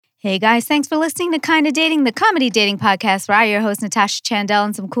Hey guys, thanks for listening to Kinda Dating, the comedy dating podcast where I, your host Natasha Chandel,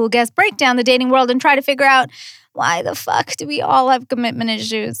 and some cool guests break down the dating world and try to figure out why the fuck do we all have commitment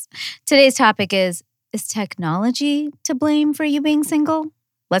issues. Today's topic is technology to blame for you being single?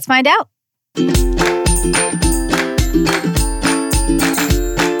 Let's find out.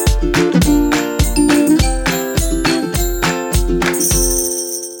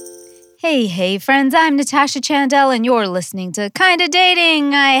 Hey friends, I'm Natasha Chandel and you're listening to Kinda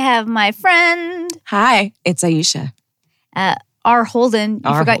Dating. I have my friend. Hi, it's Aisha. R. Holden.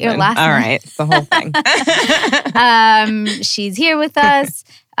 You forgot your last name. All right, the whole thing. She's here with us.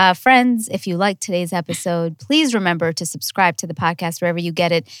 Friends, if you like today's episode, please remember to subscribe to the podcast wherever you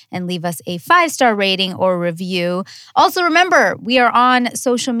get it and leave us a 5-star rating or review. Also, remember, we are on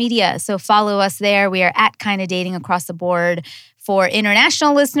social media, so follow us there. We are at Kinda Dating across the board. For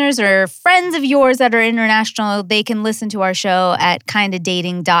international listeners or friends of yours that are international, they can listen to our show at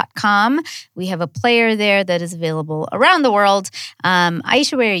kindadating.com. We have a player there that is available around the world.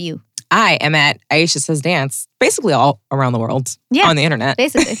 Aisha, where are you? I am at Aisha Says Dance, basically all around the world on the internet.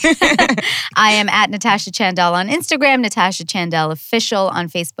 Basically. I am at Natasha Chandel on Instagram, Natasha Chandel Official on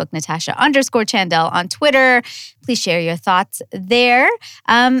Facebook, Natasha_Chandel on Twitter. Please share your thoughts there.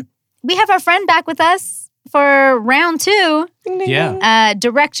 We have our friend back with us for round 2. Yeah.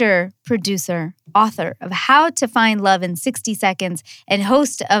 Director, producer, author of How to Find Love in 60 Seconds, and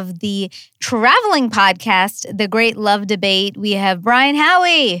host of the traveling podcast, The Great Love Debate. We have Brian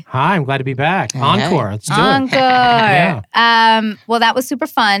Howie. Hi, I'm glad to be back. Hey. Encore. Let's do Encore. it. Yeah. Well, that was super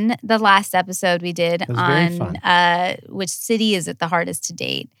fun. The last episode we did was very on fun. Which city is it the hardest to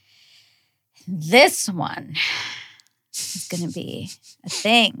date. This one is going to be a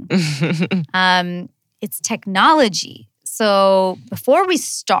thing. It's technology. So before we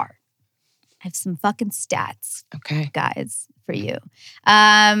start, I have some fucking stats, guys, for you.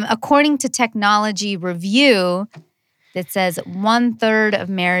 According to Technology Review, that says 1/3 of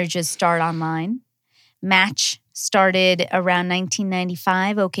marriages start online. Match started around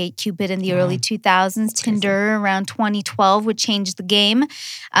 1995. OkCupid in the early 2000s. Tinder around 2012 would change the game.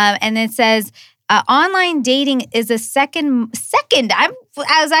 And it says online dating is a second.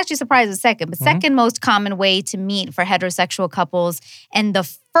 I was actually surprised it was second, but second most common way to meet for heterosexual couples, and the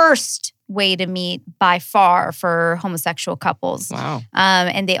first way to meet by far for homosexual couples. Wow.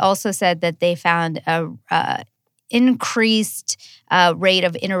 And they also said that they found a increased rate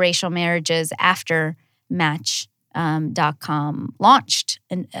of interracial marriages after Match.com launched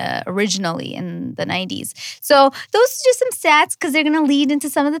originally in the 90s. So those are just some stats because they're going to lead into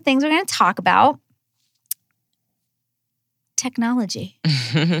some of the things we're going to talk about. Technology.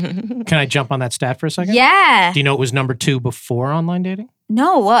 Can I jump on that stat for a second? Yeah. Do you know it was number 2 before online dating?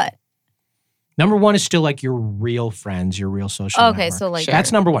 No, what? Number 1 is still like your real friends, your real social Okay, network. so like...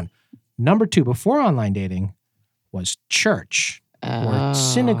 That's number 1. Number 2 before online dating was church or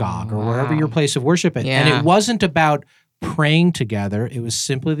synagogue or wherever your place of worship is. Yeah. And it wasn't about praying together. It was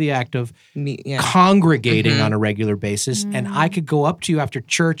simply the act of congregating on a regular basis. And I could go up to you after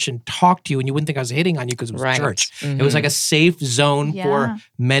church and talk to you, and you wouldn't think I was hitting on you because it was church. It was like a safe zone for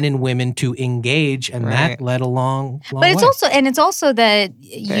men and women to engage, and that led a long But it's way. also that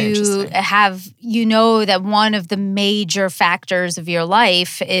you know that one of the major factors of your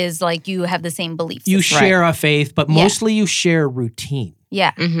life is like you have the same beliefs. You share a faith, but mostly you share routine.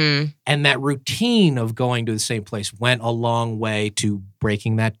 Yeah. And that routine of going to the same place went a long way to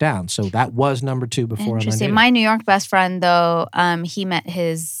breaking that down. So that was number 2 before online dating. My New York best friend, though, he met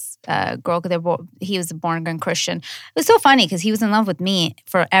his girl. He was a born-again Christian. It was so funny because he was in love with me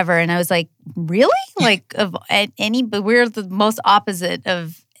forever. And I was like, really? Like, we're the most opposite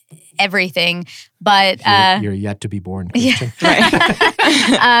of everything. But you're yet to be born Christian.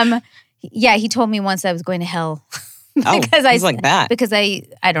 Yeah, he told me once I was going to hell. Because I like that. Because I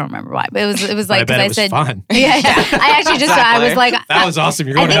don't remember why, but it was like because I said fun. Yeah. I actually just I was like that was awesome.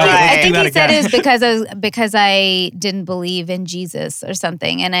 You're going to I think do that he said again. it was because I didn't believe in Jesus or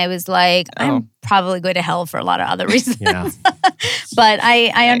something, and I was like, I'm probably going to hell for a lot of other reasons. Yeah. But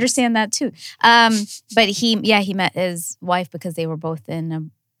I understand that too. But he met his wife because they were both in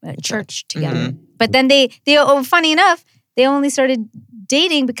a church together. But then they funny enough, they only started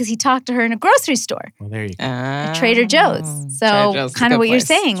dating because he talked to her in a grocery store. Well, there you go. At Trader Joe's. So kind of what you're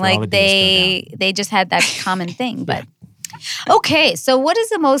saying. That's where all Like the deals they just had that common thing. But okay, so what is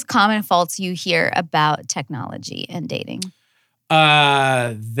the most common faults you hear about technology and dating?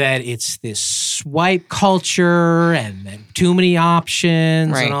 That it's this swipe culture and then too many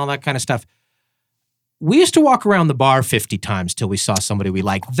options and all that kind of stuff. We used to walk around the bar 50 times till we saw somebody we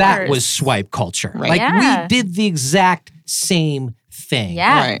liked. That was swipe culture. Right. Like we did the exact same thing.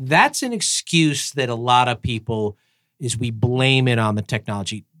 Yeah. Right. That's an excuse that a lot of people we blame it on the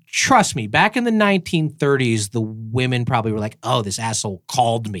technology. Trust me, back in the 1930s, the women probably were like, oh, this asshole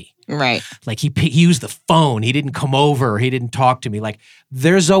called me. Right. Like he used the phone. He didn't come over. He didn't talk to me. Like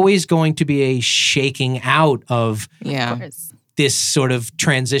there's always going to be a shaking out of this sort of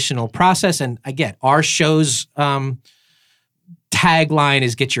transitional process. And again, our show's tagline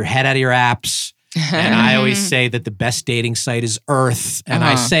is get your head out of your apps. And I always say that the best dating site is Earth. And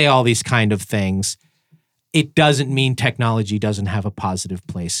I say all these kind of things. It doesn't mean technology doesn't have a positive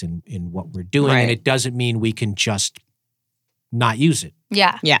place in what we're doing. And it doesn't mean we can just not use it.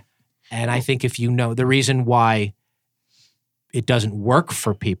 Yeah. Yeah. And I think if you know the reason why it doesn't work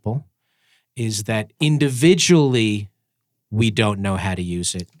for people is that individually we don't know how to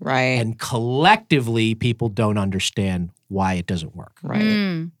use it. Right. And collectively people don't understand why it doesn't work.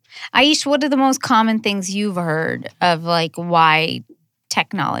 Right. Aish, what are the most common things you've heard of like why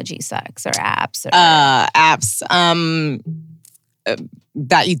technology sucks or apps?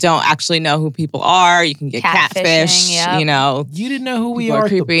 That you don't actually know who people are. You can get catfish. Yep. You know, you didn't know who we people are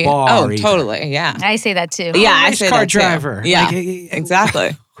creepy. At the bar. Oh, either. Totally. Yeah. I say that too. Yeah, I I say car that too. driver. Yeah, Like,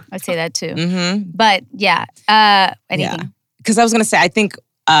 exactly. I say that too. Mm-hmm. But yeah, anything. Yeah. Because I was going to say, I think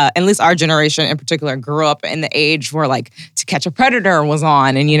at least our generation in particular grew up in the age where like To Catch a Predator was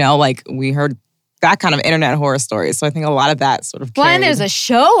on, and like we heard that kind of internet horror stories. So I think a lot of that sort of. Well, and there's a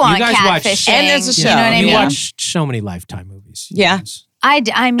show on catfishing. And there's a show. You know what I mean? You watched so many Lifetime movies. Yeah. Guys.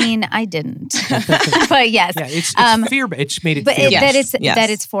 I mean, I didn't. But yes. Yeah, it's fear. It's made it But fear. that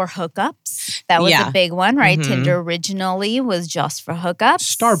it's for hookups. That was a big one, right? Tinder originally was just for hookups.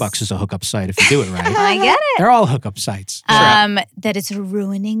 Starbucks is a hookup site if you do it right. I get it. They're all hookup sites. That it's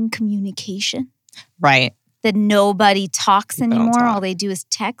ruining communication. Right. That nobody talks People anymore. don't talk. All they do is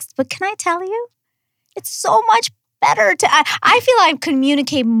text. But can I tell you? It's so much better to. I feel I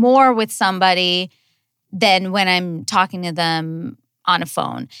communicate more with somebody than when I'm talking to them on a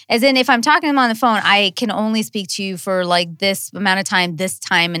phone. As in, if I'm talking to them on the phone, I can only speak to you for like this amount of time, this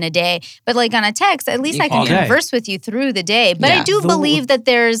time in a day. But like on a text, at least I can converse with you through the day. But I do believe that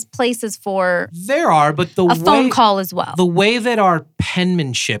there's places for there are, but a phone call as well. The way that our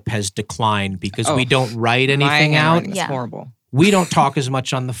penmanship has declined because we don't write anything out. It's horrible. We don't talk as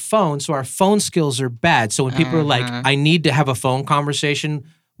much on the phone, so our phone skills are bad. So when people are like, I need to have a phone conversation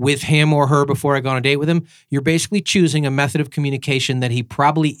with him or her before I go on a date with him, you're basically choosing a method of communication that he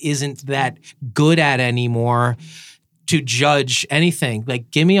probably isn't that good at anymore to judge anything.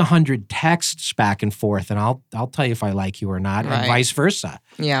 Like, give me 100 texts back and forth and I'll tell you if I like you or not, and vice versa.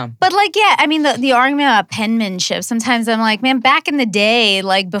 Yeah. But like, yeah, I mean, the argument about penmanship, sometimes I'm like, man, back in the day,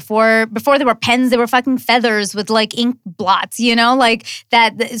 like before there were pens, there were fucking feathers with like ink blots, like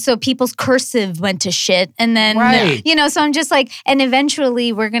that. So people's cursive went to shit. And then, so I'm just like, and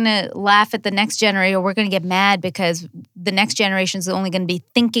eventually we're going to laugh at the next generation, or we're going to get mad because the next generation is only going to be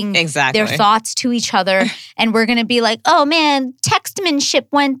thinking their thoughts to each other. And we're going to be like, oh man, textmanship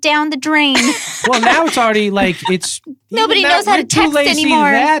went down the drain. Well, now it's already like nobody knows how to text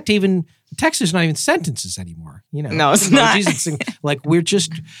anymore. Text is not even sentences anymore. No, it's not. It's like we're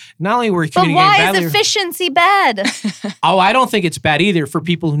just not only we're but communicating why badly. is efficiency bad? Oh, I don't think it's bad either for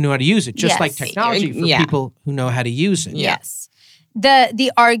people who know how to use it. Just like technology for people who know how to use it. Yes,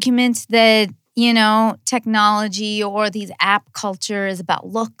 the argument that technology or these app culture is about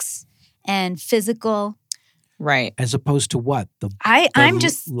looks and physical. Right. As opposed to what? I'm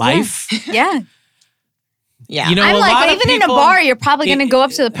just life? Yeah. Yeah. I'm like, even in a bar, you're probably going to go up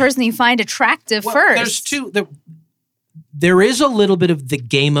to the person you find attractive first. There is a little bit of the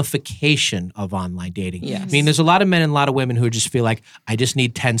gamification of online dating. Yes. I mean, there's a lot of men and a lot of women who just feel like, I just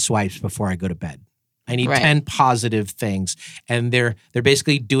need 10 swipes before I go to bed. I need 10 positive things. And they're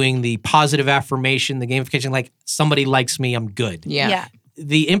basically doing the positive affirmation, the gamification, like somebody likes me, I'm good. Yeah.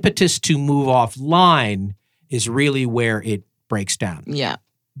 The impetus to move offline is really where it breaks down. Yeah.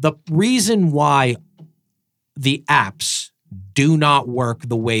 The reason why the apps do not work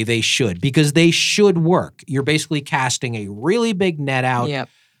the way they should, because they should work. You're basically casting a really big net out. Yep.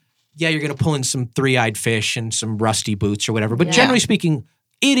 Yeah, you're going to pull in some three-eyed fish and some rusty boots or whatever. But generally speaking,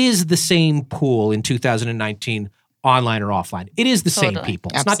 it is the same pool in 2019, online or offline. It is the same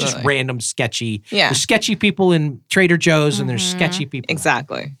people. It's not just random sketchy. Yeah. There's sketchy people in Trader Joe's and there's sketchy people.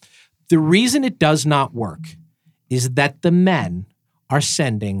 Exactly. The reason it does not work is that the men are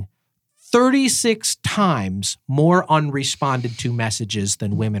sending 36 times more unresponded to messages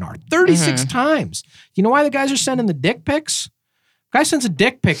than women are. 36 times. You know why the guys are sending the dick pics? Guy sends a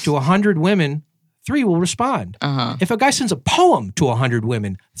dick pic to 100 women. 3 will respond. Uh-huh. If a guy sends a poem to 100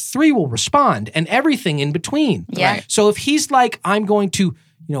 women, 3 will respond, and everything in between. Yeah. Right. So if he's like, I'm going to,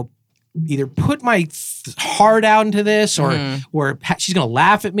 either put my heart out into this, or she's going to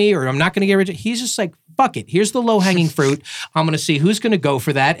laugh at me, or I'm not going to get rid of it. He's just like, fuck it. Here's the low-hanging fruit. I'm going to see who's going to go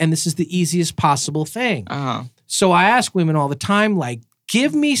for that, and this is the easiest possible thing. Uh-huh. So I ask women all the time, like,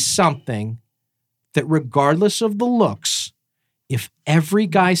 give me something that regardless of the looks, if every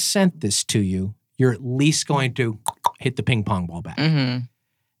guy sent this to you, you're at least going to hit the ping pong ball back. Mm-hmm.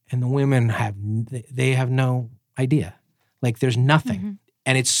 And the women have no idea. Like, there's nothing. Mm-hmm.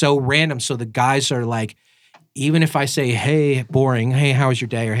 And it's so random. So the guys are like, even if I say, hey, boring, hey, how was your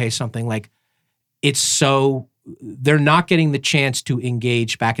day? Or hey, something, like, they're not getting the chance to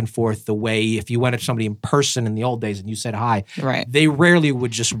engage back and forth the way if you went at somebody in person in the old days and you said hi. Right. They rarely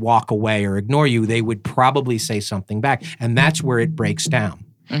would just walk away or ignore you. They would probably say something back. And that's where it breaks down.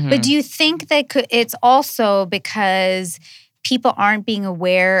 Mm-hmm. But do you think that it's also because people aren't being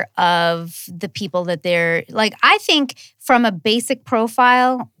aware of the people that they're like? I think from a basic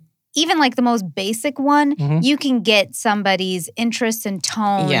profile, even like the most basic one, you can get somebody's interest and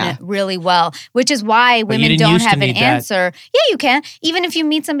tone really well, which is why women don't have an answer. Yeah, you can. Even if you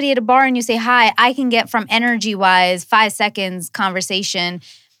meet somebody at a bar and you say hi, I can get from energy-wise 5 seconds conversation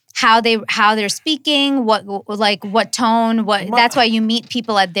how they're speaking, what tone, that's why you meet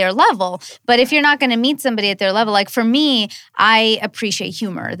people at their level. But if you're not going to meet somebody at their level, like for me, I appreciate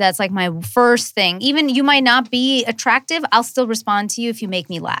humor. That's like my first thing. Even you might not be attractive, I'll still respond to you if you make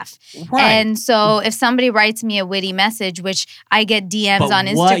me laugh. Right. And so if somebody writes me a witty message, which I get DMs on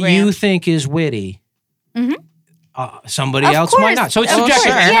Instagram. What you think is witty, somebody else might not. So it's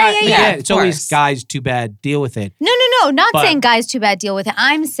subjective. Sure. Yeah. It's always guys, too bad, deal with it. No. Not saying guys too bad, deal with it.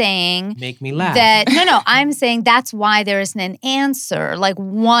 I'm saying make me laugh. I'm saying that's why there isn't an answer, like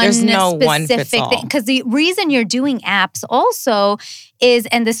There's no specific one fits all. thing. Because the reason you're doing apps also is,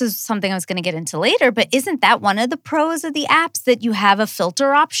 and this is something I was going to get into later, but isn't that one of the pros of the apps, that you have a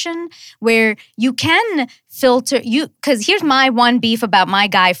filter option where you can filter because here's my one beef about my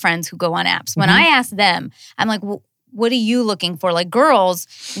guy friends who go on apps. When I ask them, I'm like, well, what are you looking for? Like girls,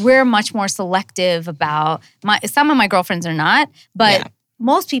 we're much more selective about some of my girlfriends are not, but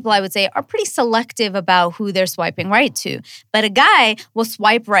most people I would say are pretty selective about who they're swiping right to. But a guy will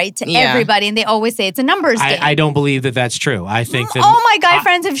swipe right to everybody, and they always say it's a numbers game. I don't believe that that's true. I think that all my guy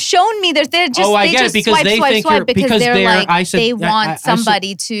friends have shown me that they just swipe because they're like they want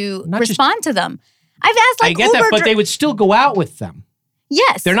somebody to respond to them. I've asked I get that, but they would still go out with them.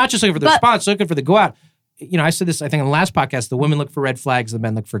 Yes, they're not just looking for the response; they're looking for the go out. I said this, I think, in the last podcast, the women look for red flags, the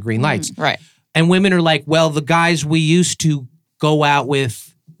men look for green lights. Right. And women are like, well, the guys we used to go out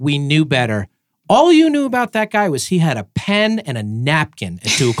with, we knew better. All you knew about that guy was he had a pen and a napkin at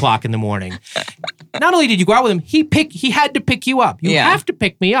 2:00 in the morning. Not only did you go out with him, he had to pick you up. You have to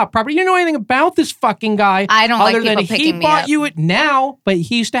pick me up. Probably you know anything about this fucking guy. I don't like people picking me up. He bought you it now, but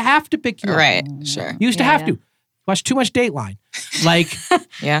he used to have to pick you up. Right, sure. He used to have to. Watch too much Dateline. Like,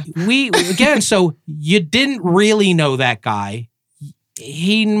 so you didn't really know that guy.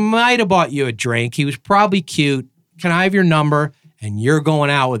 He might have bought you a drink. He was probably cute. Can I have your number? And you're going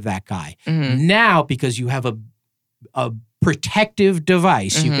out with that guy. Mm-hmm. Now, because you have a protective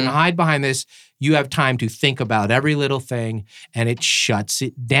device, you can hide behind this. You have time to think about every little thing, and it shuts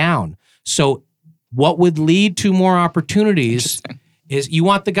it down. So what would lead to more opportunities is you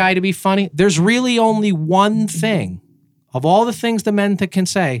want the guy to be funny. There's really only one thing of all the things the men can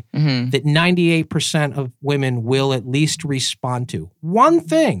say that 98% of women will at least respond to. One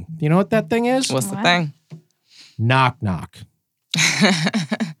thing. You know what that thing is? What's the thing? Knock, knock.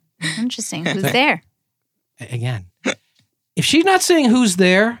 Interesting. Who's there? Again, if she's not saying who's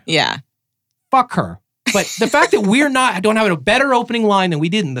there, fuck her. But the fact that don't have a better opening line than we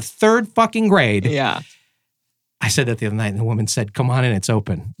did in the 3rd fucking grade. Yeah. I said that the other night, and the woman said, come on in, it's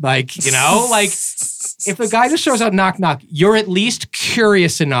open. Like, if the guy just shows up, knock, knock, you're at least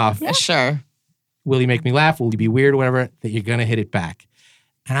curious enough. Yeah, sure. Will he make me laugh? Will he be weird? Whatever, that you're going to hit it back.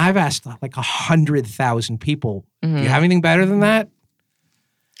 And I've asked like 100,000 people, do you have anything better than that?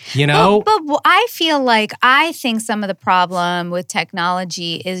 You know? But I think some of the problem with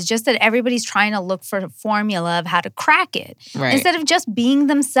technology is just that everybody's trying to look for a formula of how to crack it. Right. Instead of just being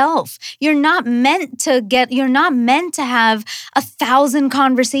themselves. You're not meant to have 1,000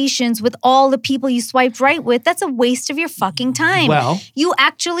 conversations with all the people you swiped right with. That's a waste of your fucking time. Well, you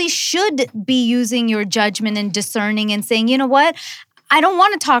actually should be using your judgment and discerning and saying, you know what? I don't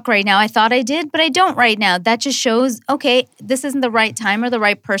want to talk right now. I thought I did, but I don't right now. That just shows, okay, this isn't the right time or the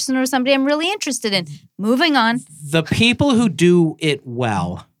right person or somebody I'm really interested in. Moving on. The people who do it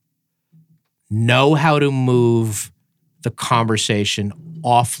well know how to move the conversation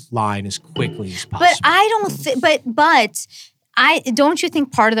offline as quickly as possible. But I don't don't you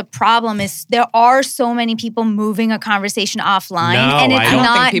think part of the problem is there are so many people moving a conversation offline, and it's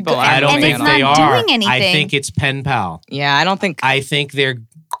not doing anything. I think it's pen pal. Yeah, I think they're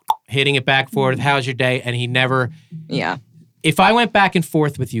hitting it back forth. How's your day? And he never. Yeah. If I went back and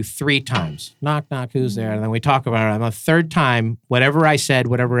forth with you 3 times, knock, knock, who's there? And then we talk about it. On the 3rd time, whatever I said,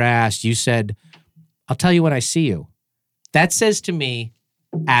 whatever I asked, you said, I'll tell you when I see you. That says to me,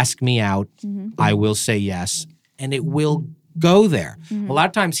 ask me out. Mm-hmm. I will say yes. And it will go there. Mm-hmm. A lot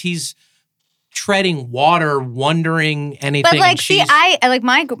of times he's treading water, wondering anything. But like, see,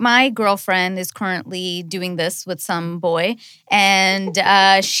 my girlfriend is currently doing this with some boy, and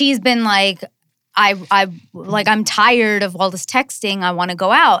she's been like, I'm tired of all this texting. I want to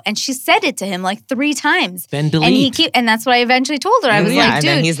go out. And she said it to him like 3 times. Then delete. And that's what I eventually told her. I was like,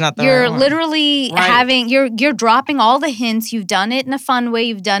 dude, you're literally you're dropping all the hints. You've done it in a fun way.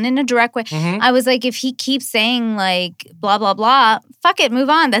 You've done it in a direct way. Mm-hmm. I was like, if he keeps saying like blah, blah, blah, fuck it, move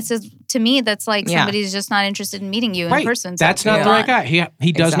on. That's just, to me, that's like somebody's just not interested in meeting you in person. So that's not the right guy.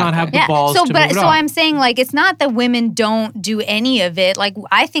 He does not have the balls to move it on. So I'm saying like, it's not that women don't do any of it. Like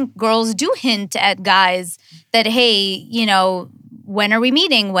I think girls do hint at guys that, hey, when are we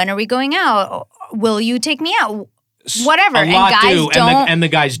meeting? When are we going out? Will you take me out? Whatever. A lot and guys do, don't. And the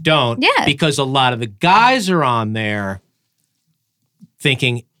guys don't. Yeah. Because a lot of the guys are on there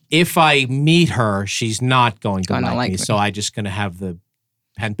thinking, if I meet her, she's not going to like me. So I'm just going to have the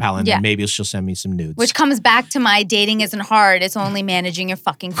pen pal and then maybe she'll send me some nudes. Which comes back to my dating isn't hard. It's only managing your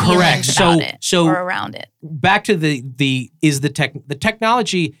fucking feelings about it or around it. Back to the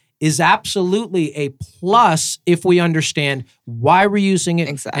technology is absolutely a plus if we understand why we're using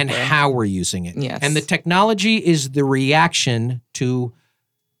it and how we're using it. Yes. And the technology is the reaction to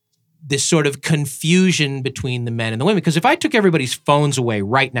this sort of confusion between the men and the women. Because if I took everybody's phones away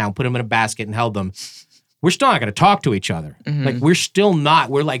right now and put them in a basket and held them, we're still not going to talk to each other. Mm-hmm.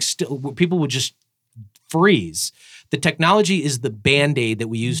 Like people would just freeze. The technology is the Band-Aid that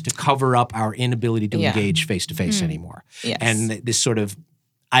we use to cover up our inability to engage face-to-face anymore. Yes. And this sort of,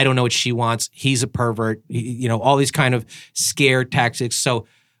 I don't know what she wants, he's a pervert, all these kind of scare tactics. So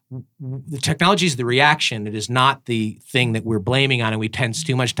the technology is the reaction. It is not the thing that we're blaming on. And we spend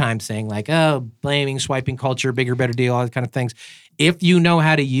too much time saying like, oh, blaming, swiping culture, bigger, better deal, all those kind of things. If you know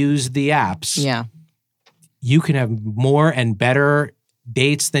how to use the apps, you can have more and better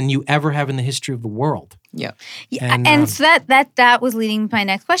dates than you ever have in the history of the world. Yeah. And so that was leading to my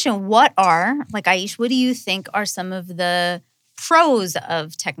next question. What are, like Aish, what do you think are some of the pros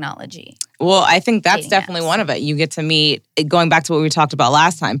of technology? Well, I think that's definitely one of it. You get to meet, going back to what we talked about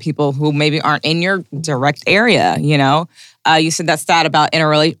last time, people who maybe aren't in your direct area, You said that stat about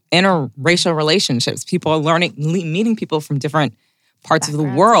interracial relationships. People are meeting people from different parts of the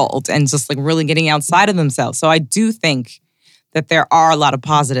world and just like really getting outside of themselves. So I do think that there are a lot of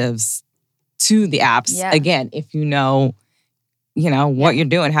positives to the apps. Yeah. Again, if you know what you're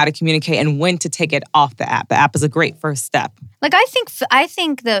doing, how to communicate, and when to take it off the app. The app is a great first step. Like I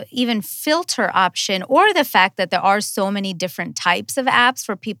think the even filter option, or the fact that there are so many different types of apps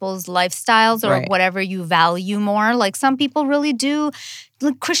for people's lifestyles or whatever you value more. Like some people really do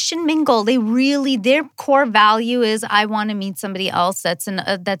like Christian mingle. Their core value is I want to meet somebody else that's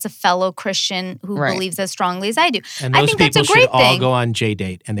a fellow Christian who believes as strongly as I do. And those people should all go on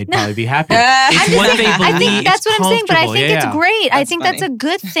J-Date and they'd probably be happy. It's what they believe. I think that's what I'm saying, but I think it's great. I think that's a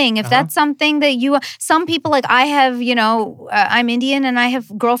good thing. If that's something that some people like, I have, I'm Indian and I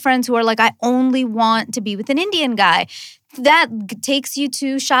have girlfriends who are like, I only want to be with an Indian guy. That takes you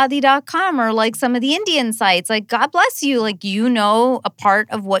to Shaadi.com or like some of the Indian sites. Like, God bless you. Like, a part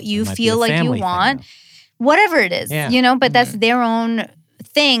of what you feel like you want. Whatever it is, but that's their own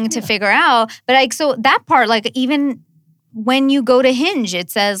thing to figure out. But like, so that part, like even when you go to Hinge, it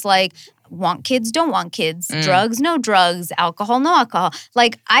says like, want kids, don't want kids, drugs, no drugs, alcohol, no alcohol.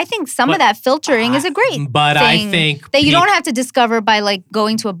 Like, I think some of that filtering is a great thing. I think that you don't have to discover by like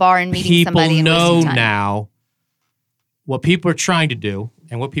going to a bar and meeting somebody. People know now what people are trying to do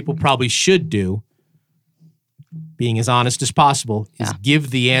and what people probably should do, being as honest as possible, is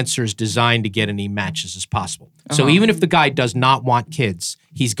give the answers designed to get any matches as possible. So even if the guy does not want kids,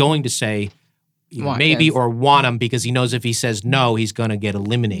 he's going to say maybe kids. Or want them because he knows if he says no, he's going to get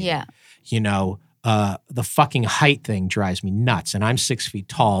eliminated. Yeah. The fucking height thing drives me nuts. And I'm 6 feet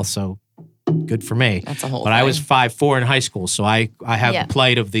tall, so good for me. That's a whole But thing. I was 5'4" in high school, so I have the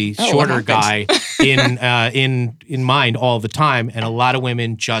plight of the shorter guy in mind all the time. And a lot of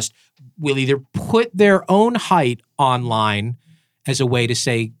women just will either put their own height online as a way to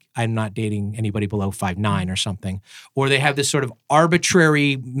say, I'm not dating anybody below 5'9" or something. Or they have this sort of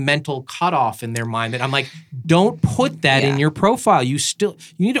arbitrary mental cutoff in their mind that I'm like, don't put that in your profile. You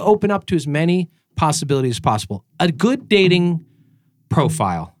need to open up to as many possibilities as possible. A good dating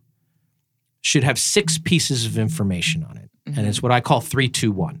profile should have 6 pieces of information on it. And it's what I call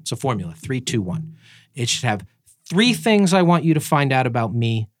 3-2-1. It's a formula, 3-2-1. It should have 3 things I want you to find out about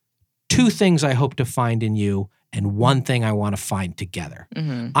me, 2 things I hope to find in you, and 1 thing I want to find together.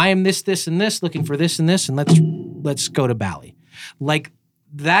 I am this, this, and this, looking for this and this, and let's go to Bali. Like,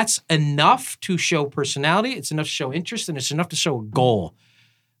 that's enough to show personality. It's enough to show interest, and it's enough to show a goal.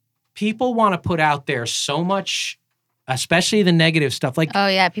 People want to put out there so much, especially the negative stuff. Like, oh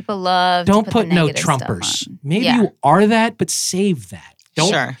yeah, people love. Don't to put no Trumpers. Maybe you are that, but save that.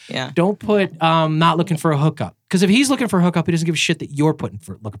 Don't put not looking for a hookup. Because if he's looking for a hookup, he doesn't give a shit that you're looking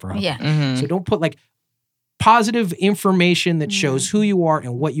for a hookup. Yeah. So don't put like positive information that shows who you are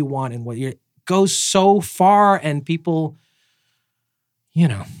and what you want and what you goes so far, and people,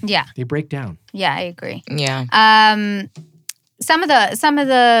 they break down. Yeah, I agree. Yeah. Some of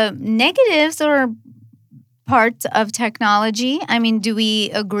the negatives or parts of technology. I mean, do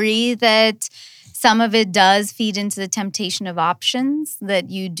we agree that some of it does feed into the temptation of options, that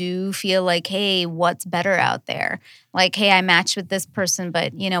you do feel like, hey, what's better out there? Like, hey, I matched with this person,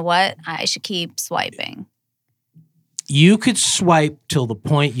 but you know what? I should keep swiping. You could swipe till the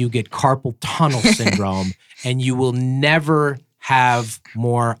point you get carpal tunnel syndrome, and you will never have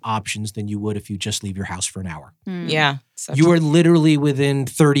more options than you would if you just leave your house for an hour. Yeah. You are literally within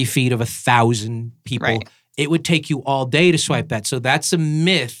 30 feet of 1,000 people. Right. It would take you all day to swipe that. So that's a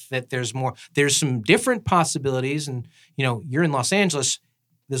myth that there's more. There's some different possibilities. And, you're in Los Angeles.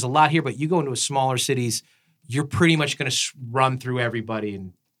 There's a lot here, but you go into smaller cities, you're pretty much going to run through everybody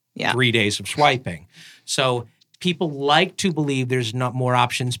in 3 days of swiping. So people like to believe there's not more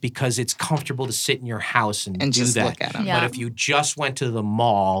options because it's comfortable to sit in your house and do just that. Look at them. Yeah. But if you just went to the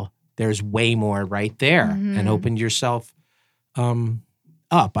mall, there's way more right there and opened yourself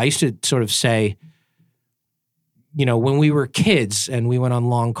up. I used to sort of say, when we were kids and we went on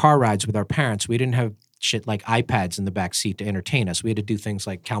long car rides with our parents, we didn't have shit like iPads in the back seat to entertain us. We had to do things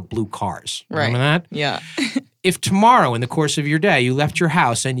like count blue cars. Right. Remember that? Yeah. If tomorrow in the course of your day you left your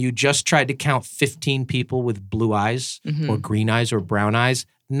house and you just tried to count 15 people with blue eyes or green eyes or brown eyes,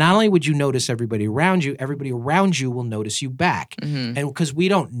 not only would you notice everybody around you will notice you back. And because we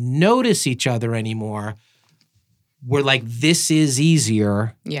don't notice each other anymore, we're like, this is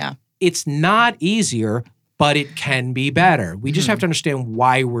easier. Yeah. It's not easier, but it can be better. We just have to understand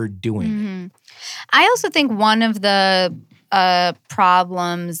why we're doing it. I also think one of the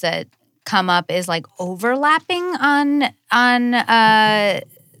problems that come up is like overlapping on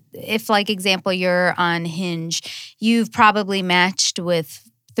if, like, example, you're on Hinge, you've probably matched with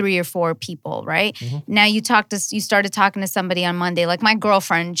 3 or 4 people, right? Now you started talking to somebody on Monday, like my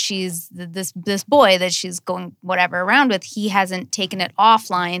girlfriend, she's this boy that she's going whatever around with, he hasn't taken it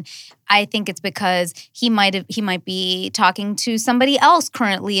offline. I think it's because he might be talking to somebody else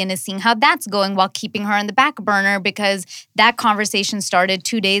currently and is seeing how that's going while keeping her on the back burner because that conversation started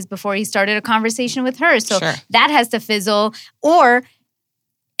 2 days before he started a conversation with her. So that has to fizzle,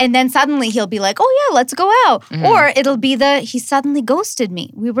 and then suddenly he'll be like, oh yeah, let's go out. Or it'll be he suddenly ghosted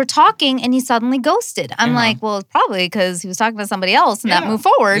me. We were talking and he suddenly ghosted. I'm like, well, it's probably because he was talking to somebody else and that moved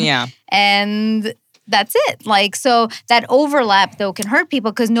forward. Yeah. And that's it. Like, so that overlap though can hurt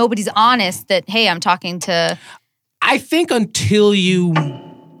people because nobody's honest that, hey, I'm talking to. I think until you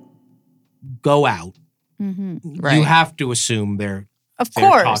go out, you have to assume they're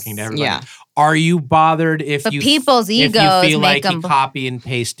talking to everybody. Yeah. Are you bothered if people's egos if you feel make like he copy and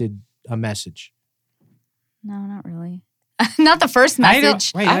pasted a message? No, not really. Not the first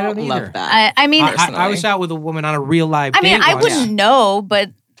message. I don't either. love that. I mean, I was out with a woman on a real live date I once. wouldn't know,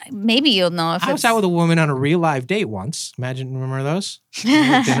 but maybe you'll know if I was out with a woman on a real live date once. Remember those?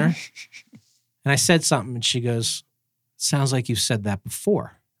 At dinner. And I said something and she goes, sounds like you've said that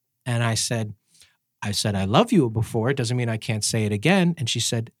before. And I said, I love you before. It doesn't mean I can't say it again. And she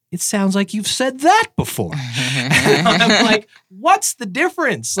said, it sounds like you've said that before. I'm like, what's the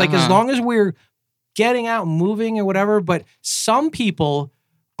difference? Like, as long as we're getting out and moving or whatever, but some people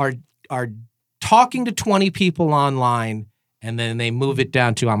are talking to 20 people online and then they move it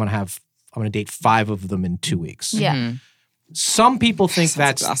down to, I'm going to date 5 of them in 2 weeks. Yeah. Some people think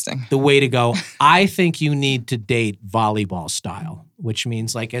that's exhausting. The way to go. I think you need to date volleyball style, which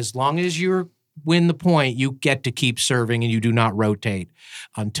means like as long as you win the point, you get to keep serving and you do not rotate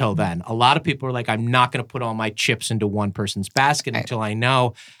until then. A lot of people are like, I'm not going to put all my chips into one person's basket until I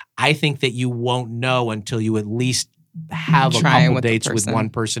know. I think that you won't know until you at least have a couple dates with one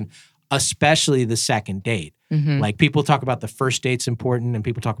person, especially the second date. Like people talk about the first date's important and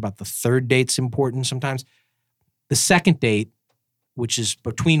people talk about the third date's important sometimes. The second date, which is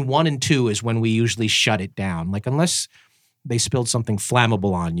between 1 and 2, is when we usually shut it down. Like unless they spilled something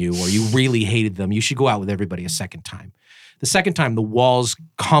flammable on you or you really hated them, you should go out with everybody a second time. The second time, the walls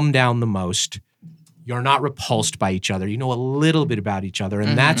come down the most. You're not repulsed by each other. You know a little bit about each other,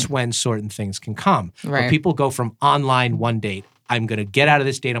 and that's when certain things can come. Right. But people go from online one date, I'm going to get out of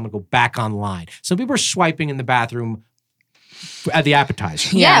this date, I'm going to go back online. Some people are swiping in the bathroom at the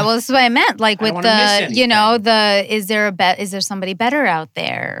appetizer. Yeah, well, this is what I meant. Like with the, you know, is there somebody better out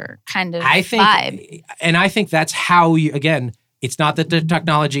there kind of vibe? And I think that's how you, again, it's not that the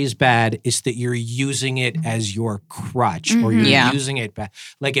technology is bad. It's that you're using it as your crutch or you're using it bad.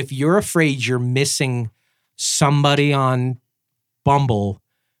 Like if you're afraid you're missing somebody on Bumble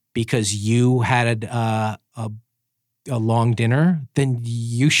because you had a long dinner, then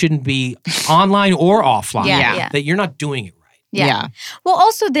you shouldn't be online or offline. That you're not doing it right. Yeah. Well,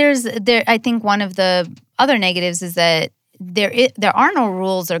 also I think one of the other negatives is that there are no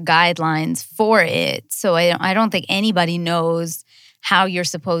rules or guidelines for it. So I don't think anybody knows how you're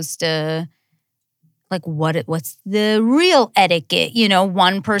supposed to, like, what's the real etiquette. You know,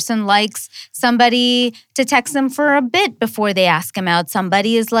 one person likes somebody to text them for a bit before they ask them out.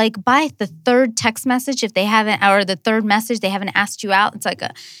 Somebody is like, by the third text message, if they haven't, or the third message, they haven't asked you out. It's like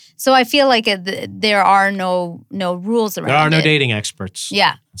so I feel like there are no rules around it. There are no dating experts.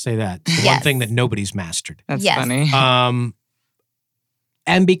 Yeah. I'll say that. It's the one thing that nobody's mastered. That's funny.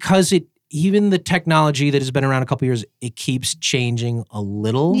 And because even the technology that has been around a couple of years, it keeps changing a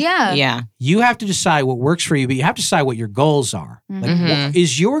little. Yeah. You have to decide what works for you, but you have to decide what your goals are. Like,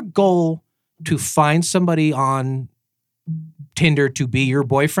 is your goal to find somebody on Tinder to be your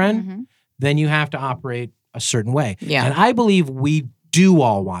boyfriend? Then you have to operate a certain way. Yeah. And I believe we do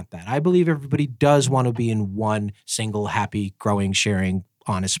all want that. I believe everybody does want to be in one single, happy, growing, sharing,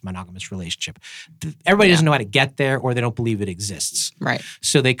 honest, monogamous relationship. Everybody doesn't know how to get there, or they don't believe it exists. Right.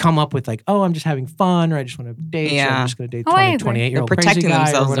 So they come up with like, oh, I'm just having fun, or I just want to date. So I'm just going to date 28-year-old They're protecting crazy guy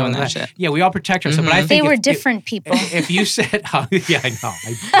themselves or doing that shit. Yeah, we all protect ourselves. But I think they were different people. If you said, I know,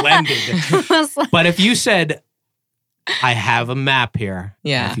 I blended. But if you said, I have a map here.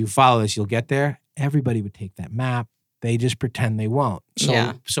 Yeah. If you follow this, you'll get there. Everybody would take that map. They just pretend they won't.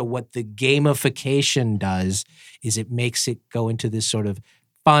 So what the gamification does is it makes it go into this sort of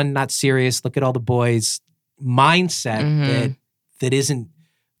fun, not serious, look at all the boys mindset that isn't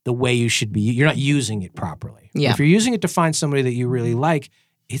the way you should be. You're not using it properly. Yeah. If you're using it to find somebody that you really like,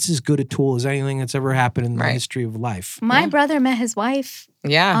 it's as good a tool as anything that's ever happened in the history of life. My brother met his wife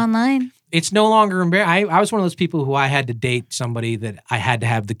online. It's no longer embarrassing. I was one of those people who I had to date somebody that I had to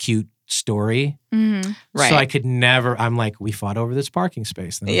have the cute story. Right. So I could never, I'm like, we fought over this parking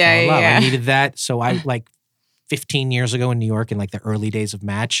space. Then we fell in love. I needed that. So I, like 15 years ago in New York, in like the early days of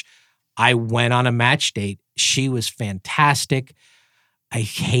Match, I went on a Match date. She was fantastic. I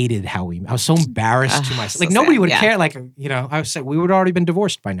hated how I was so embarrassed to myself. Like nobody would care. Like, you know, I was we would have already been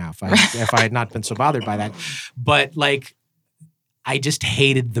divorced by now if I had not been so bothered by that. But like, I just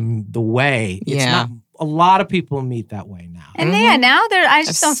hated the way. It's not, a lot of people meet that way now. And now I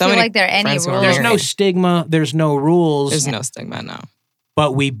just don't feel like there are any rules. There's no stigma. There's no rules. There's no stigma, no.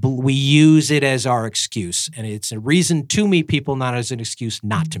 But we use it as our excuse. And it's a reason to meet people, not as an excuse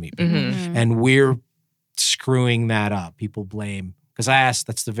not to meet people. And we're screwing that up. People blame. Because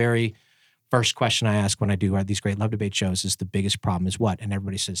that's the very first question I ask when I do these great love debate shows is the biggest problem is what? And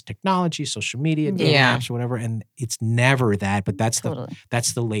everybody says technology, social media, dating apps or whatever. And it's never that, but that's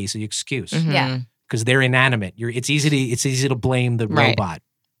the lazy excuse. Yeah. Because they're inanimate. It's easy to blame the robot.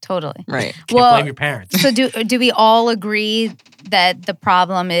 Totally. Right. Can't blame your parents. So do we all agree that the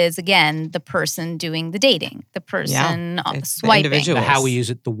problem is, again, the person doing the dating, the person swiping, the how we use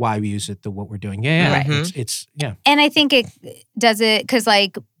it, the why we use it, the what we're doing. Yeah. It's And I think it does it because,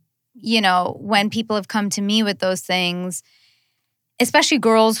 like, you know, when people have come to me with those things, especially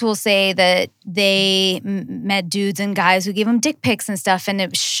girls who will say that they met dudes and guys who give them dick pics and stuff, and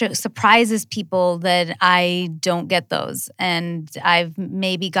it surprises people that I don't get those. And I've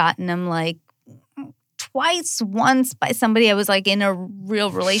maybe gotten them like once by somebody I was like in a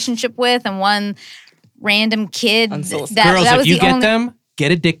real relationship with, and one random kid. Girls, if you get them,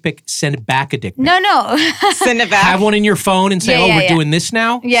 get a dick pic, send back a dick pic. No. Send it back. Have one in your phone and say, we're doing this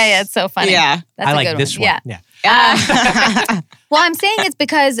now? Yeah, it's so funny. Yeah. That's I like this one. Yeah. Well, I'm saying it's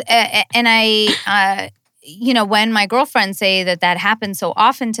because, and I, you know, when my girlfriends say that happens so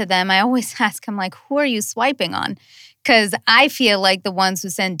often to them, I always ask them, like, who are you swiping on? Because I feel like the ones who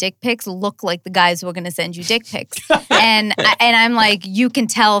send dick pics look like the guys who are going to send you dick pics. and I'm like, you can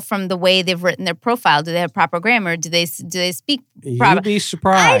tell from the way they've written their profile. Do they have proper grammar? Do they speak proper? You'd be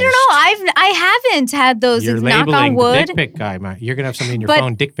surprised. I don't know. I haven't had those. You're knock on labeling wood. dick pic guy. You're going to have something in your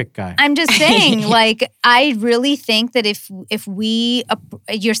phone, dick pic guy. I'm just saying, like, I really think that if we,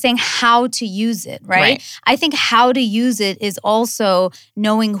 you're saying how to use it, right? I think how to use it is also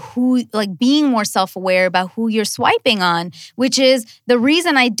knowing who, like being more self-aware about who you're swiping on, which is the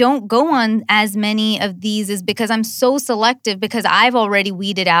reason I don't go on as many of these is because I'm so selective because I've already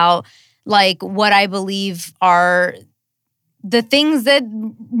weeded out like what I believe are the things that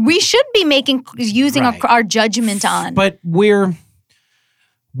we should be using our judgment on. But we're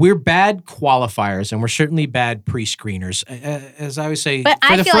bad qualifiers, and we're certainly bad pre-screeners. As I always say, but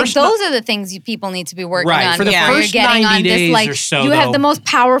I feel like those are the things people need to be working on. For the first 90 days or so, you have the most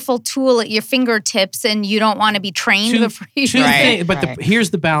powerful tool at your fingertips, and you don't want to be trained before you do it. But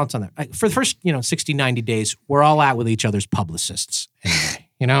here's the balance on that. For the first 60, 90 days, we're all out with each other's publicists.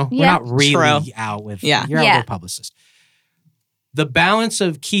 Anyway, we're not really out with you're out with a publicist. The balance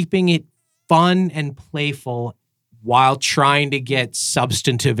of keeping it fun and playful while trying to get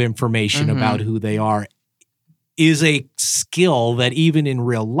substantive information about who they are is a skill that even in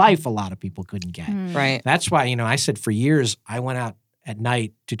real life, a lot of people couldn't get. Right. That's why, I said for years, I went out at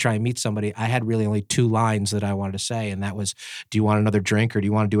night to try and meet somebody. I had really only 2 lines that I wanted to say. And that was, do you want another drink or do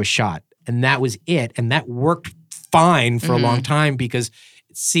you want to do a shot? And that was it. And that worked fine for a long time because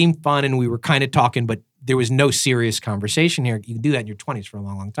it seemed fun and we were kind of talking, but there was no serious conversation here. You can do that in your 20s for a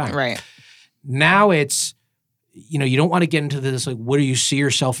long, long time. Right. Now it's, you don't want to get into this, like, what do you see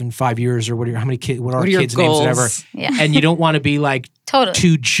yourself in 5 years or what are our kids' names, whatever. Yeah. And you don't want to be like totally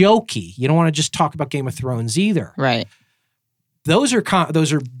too jokey. You don't want to just talk about Game of Thrones either. Right. Those are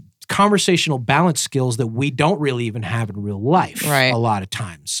conversational balance skills that we don't really even have in real life a lot of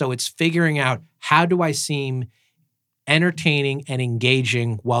times. So it's figuring out, how do I seem entertaining and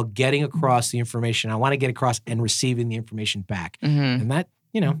engaging while getting across the information I want to get across and receiving the information back. And that,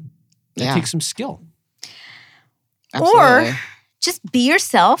 that takes some skill. Absolutely. Or just be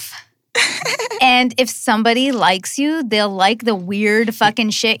yourself. And if somebody likes you, they'll like the weird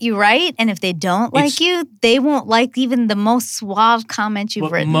fucking shit you write. And if they don't like you, they won't like even the most suave comment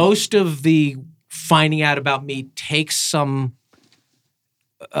you've written. Most of the finding out about me takes some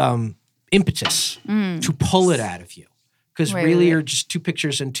impetus to pull it out of you. Because really you're just 2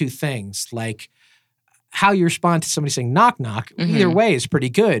 pictures and 2 things. Like how you respond to somebody saying knock, knock, either way is pretty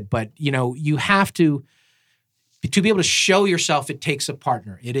good. But, you have to be able to show yourself, it takes a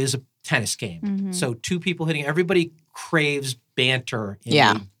partner. It is a tennis game. So 2 people hitting, everybody craves banter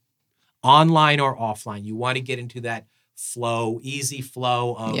in online or offline. You want to get into that flow, easy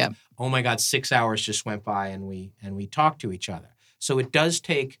flow of, oh my God, 6 hours just went by and we talked to each other. So it does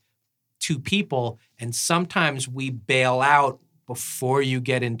take 2 people, and sometimes we bail out before you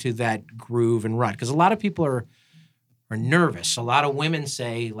get into that groove and rut. Because a lot of people are nervous. A lot of women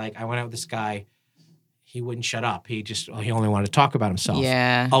say, like, I went out with this guy, he wouldn't shut up. He only wanted to talk about himself.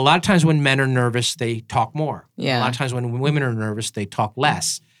 Yeah. A lot of times when men are nervous, they talk more. Yeah. A lot of times when women are nervous, they talk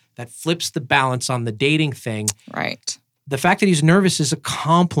less. That flips the balance on the dating thing. Right. The fact that he's nervous is a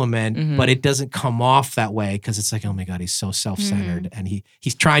compliment, but it doesn't come off that way because it's like, oh my God, he's so self-centered and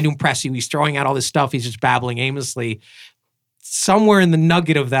he's trying to impress you. He's throwing out all this stuff. He's just babbling aimlessly. Somewhere in the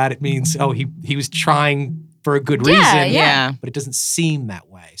nugget of that, it means, oh, he was trying for a good reason. Yeah. But it doesn't seem that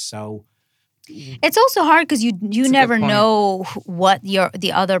way. So it's also hard because you never know what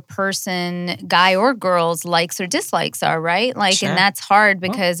the other person, guy or girl's likes or dislikes are, right? Like, and that's hard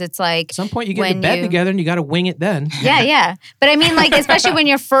because it's like at some point you get into bed together and you got to wing it then. Yeah. But I mean, like, especially when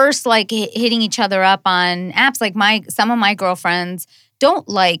you're first like hitting each other up on apps, like some of my girlfriends don't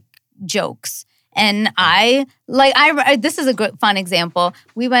like jokes. And this is a good, fun example.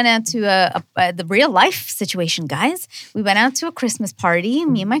 We went out to the real life situation, guys. We went out to a Christmas party,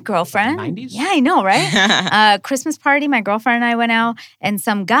 me and my girlfriend. 90s? Yeah, I know, right? Christmas party, my girlfriend and I went out, and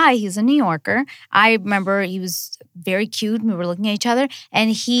some guy, he's a New Yorker. I remember he was very cute. We were looking at each other,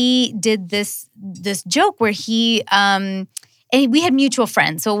 and he did this joke where he and we had mutual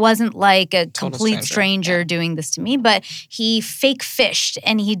friends, so it wasn't like a complete stranger doing this to me, but he fake fished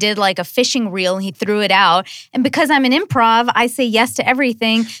and he did like a fishing reel and he threw it out. And because I'm an improv, I say yes to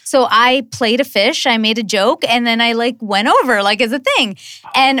everything. So I played a fish, I made a joke, and then I like went over like as a thing.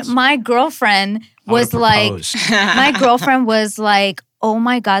 And my girlfriend was like, oh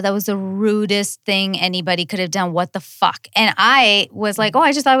my God, that was the rudest thing anybody could have done. What the fuck? And I was like,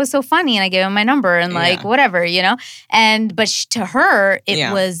 I just thought it was so funny. And I gave him my number and like, whatever, But to her,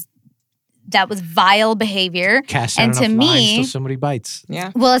 it was that was vile behavior. Cast out enough lines till somebody bites.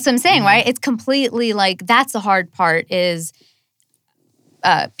 Yeah. Well, that's what I'm saying, right? It's completely like, that's the hard part is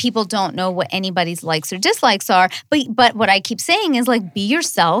people don't know what anybody's likes or dislikes are. But what I keep saying is like, be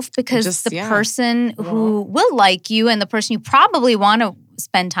yourself, because the person who will like you and the person you probably want to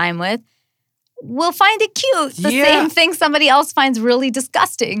spend time with will find it cute. The same thing somebody else finds really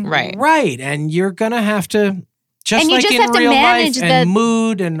disgusting. Right. Right. And you're going to have to, just like in have real to life and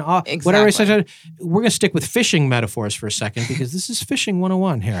mood and whatever. Exactly. We're going to stick with fishing metaphors for a second, because this is fishing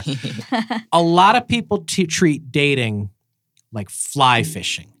 101 here. A lot of people treat dating like fly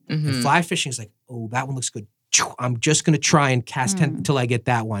fishing. And fly fishing is like, oh, that one looks good. I'm just going to try and cast 10 until I get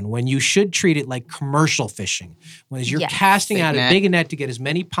that one. When you should treat it like commercial fishing. When you're casting out a big net to get as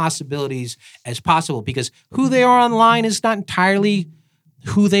many possibilities as possible, because who they are online is not entirely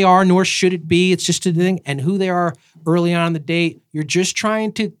who they are, nor should it be. It's just a thing. And who they are early on in the date, you're just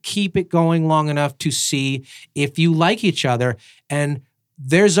trying to keep it going long enough to see if you like each other. And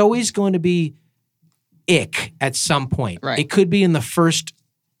there's always going to be ick at some point. Right. It could be in the first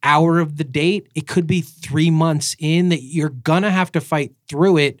hour of the date. It could be 3 months in that you're going to have to fight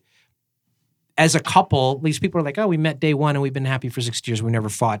through it as a couple. These people are like, oh, we met day one and we've been happy for 6 years. We never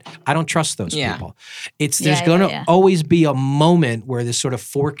fought. I don't trust those people. There's going to always be a moment where this sort of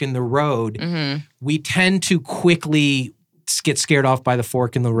fork in the road. We tend to quickly get scared off by the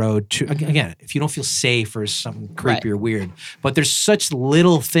fork in the road. Again, if you don't feel safe or something creepy or weird. But there's such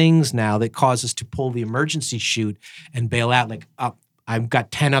little things now that cause us to pull the emergency chute and bail out. Like, I've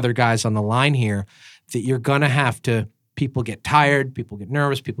got 10 other guys on the line here, that you're going to have to, people get tired, people get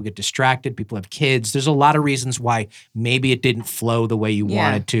nervous, people get distracted, people have kids. There's a lot of reasons why maybe it didn't flow the way you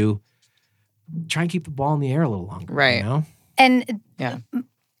wanted to. Try and keep the ball in the air a little longer. Right. You know? And,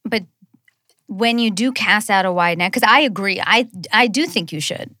 but when you do cast out a wide net, because I agree, I do think you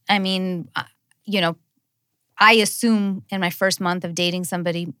should. I mean, I assume in my first month of dating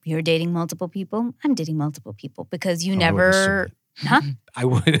somebody, you're dating multiple people. I'm dating multiple people, because you never... Huh? I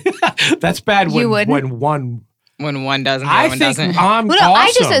would. That's bad when one doesn't. I think doesn't. I'm awesome.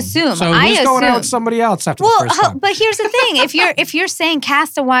 I just assume. So who's going out with somebody else after the first time? But here's the thing: if you're saying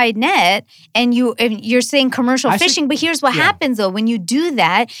cast a wide net and you're saying commercial fishing, but here's what happens though: when you do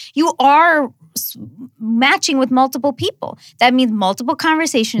that, you are matching with multiple people. That means multiple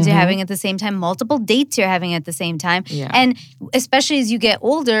conversations you're having at the same time, multiple dates you're having at the same time. And especially as you get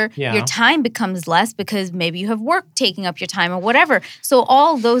older, your time becomes less, because maybe you have work taking up your time or whatever. So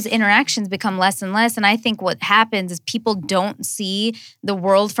all those interactions become less and less. And I think what happens is people don't see the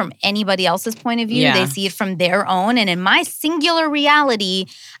world from anybody else's point of view. They see it from their own. And in my singular reality,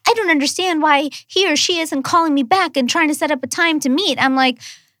 I don't understand why he or she isn't calling me back and trying to set up a time to meet. I'm like,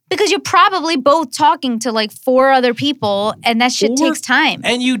 because you're probably both talking to like 4 other people, and that shit takes time.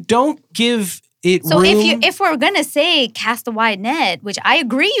 And you don't give it room. So if we're gonna say cast a wide net, which I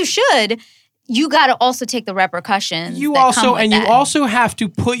agree you should, you got to also take the repercussions. You also have to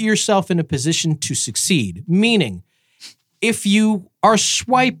put yourself in a position to succeed. Meaning, if you are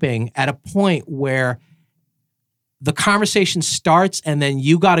swiping at a point where the conversation starts and then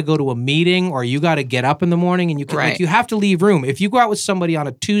you got to go to a meeting or you got to get up in the morning and you have to leave room. If you go out with somebody on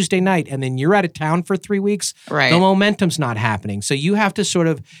a Tuesday night and then you're out of town for 3 weeks, the momentum's not happening. So you have to sort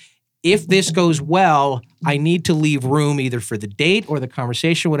of, if this goes well, I need to leave room either for the date or the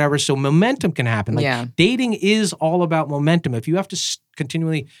conversation, whatever, so momentum can happen. Dating is all about momentum. If you have to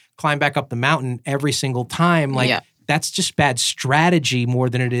continually climb back up the mountain every single time, that's just bad strategy more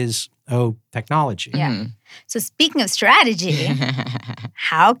than it is technology. Yeah. So speaking of strategy,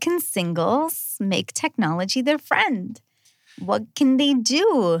 how can singles make technology their friend? What can they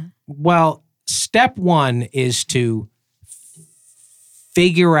do? Well, step one is to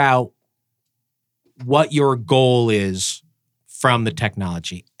figure out what your goal is from the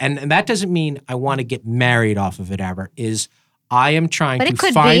technology. And that doesn't mean I want to get married off of it ever. I am trying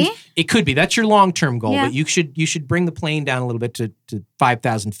to find... It could be. That's your long-term goal. But you should bring the plane down a little bit to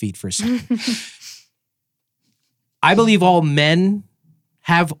 5,000 feet for a second. I believe all men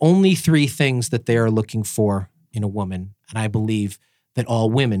have only 3 things that they are looking for in a woman. And I believe that all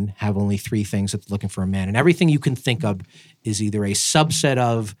women have only 3 things that they're looking for a man. And everything you can think of is either a subset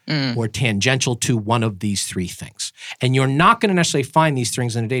of or tangential to one of these 3 things. And you're not going to necessarily find these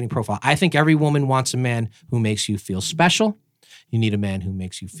things in a dating profile. I think every woman wants a man who makes you feel special. You need a man who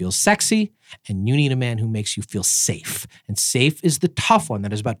makes you feel sexy, and you need a man who makes you feel safe. And safe is the tough one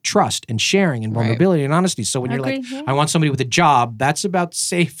that is about trust and sharing and vulnerability and honesty. So when you're like, I want somebody with a job, that's about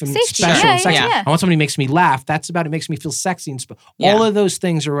safe and special and sexy. I want somebody who makes me laugh. That's about it makes me feel sexy and all of those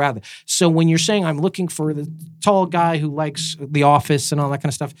things are around. So when you're saying I'm looking for the tall guy who likes The Office and all that kind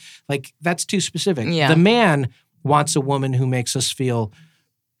of stuff, like that's too specific. Yeah. The man wants a woman who makes us feel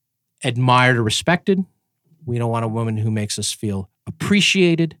admired or respected. We don't want a woman who makes us feel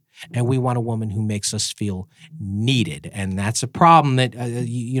appreciated, and we want a woman who makes us feel needed. And that's a problem that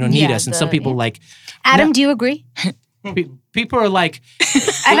you don't need us. And some people like Adam. Do you agree? People are like,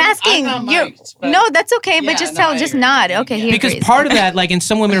 I'm asking you. No, that's okay. But just just nod. Okay, he because agrees. part of that, like, and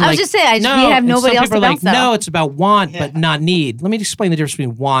some women are I like, was just saying, no, we have nobody else to people are bounce like, off. no, it's about want but not need. Let me explain the difference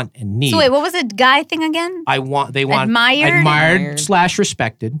between want and need. So wait, what was the guy thing again? They want admired /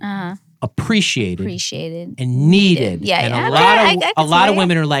 respected. Appreciated and needed. Yeah, and yeah. a lot of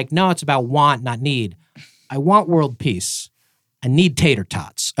women are like, no, it's about want, not need. I want world peace. I need tater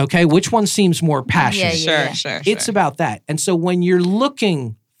tots. Okay, which one seems more passionate? Sure. It's about that. And so when you're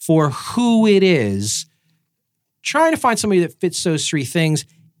looking for who it is, trying to find somebody that fits those three things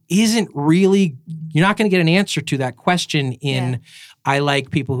isn't really. You're not going to get an answer to that question in. I like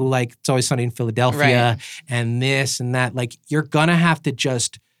people who like It's Always Sunny in Philadelphia and this and that. Like you're gonna have to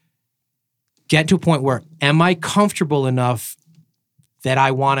just get to a point where, am I comfortable enough that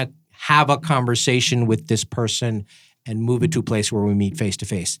I want to have a conversation with this person and move it to a place where we meet face to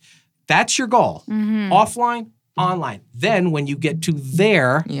face? That's your goal. Offline, online. Then when you get to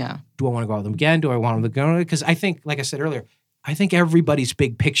there, do I want to go out with them again? Do I want them to go? Because I think, like I said earlier, I think everybody's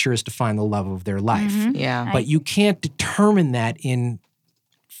big picture is to find the love of their life. But you can't determine that in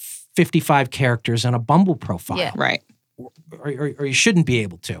 55 characters on a Bumble profile. Yeah. Right. Or you shouldn't be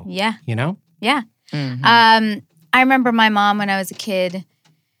able to. Yeah. You know? Yeah. I remember my mom when I was a kid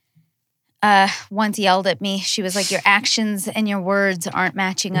once yelled at me. She was like, your actions and your words aren't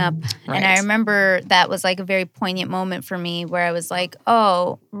matching up. Right. And I remember that was like a very poignant moment for me where I was like,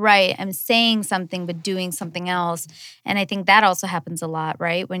 oh, right, I'm saying something but doing something else. And I think that also happens a lot,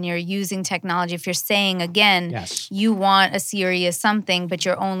 right? When you're using technology, if you're saying, again, you want a serious something, but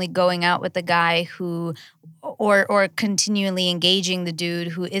you're only going out with the guy who or continually engaging the dude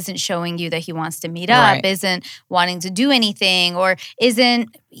who isn't showing you that he wants to meet up, isn't wanting to do anything, or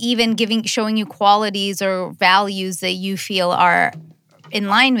isn't even showing you qualities or values that you feel are in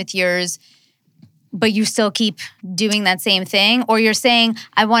line with yours, but you still keep doing that same thing. Or you're saying,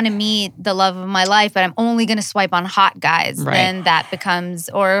 I want to meet the love of my life, but I'm only going to swipe on hot guys. Then that becomes,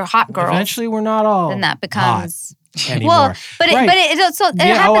 or hot girls. Eventually we're not all then that becomes... anymore. Well, but it happens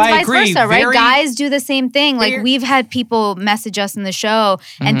vice versa, right? Guys do the same thing. Like we've had people message us in the show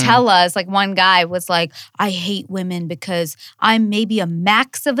and tell us, like one guy was like, I hate women because I'm maybe a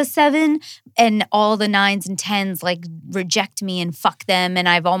max of a 7 and all the 9s and 10s like reject me and fuck them. And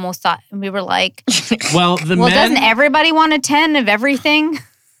I've almost thought, and we were like, well, doesn't everybody want a 10 of everything?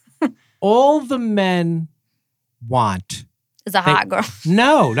 All the men want is a hot girl.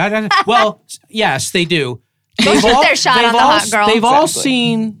 No, not well, yes, they do. They've shoot their shot on the hot girl. They've all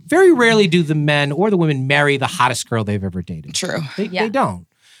seen, very rarely do the men or the women marry the hottest girl they've ever dated. True. They don't.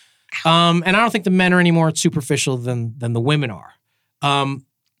 And I don't think the men are any more superficial than the women are.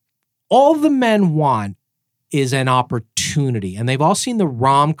 All the men want is an opportunity. And they've all seen the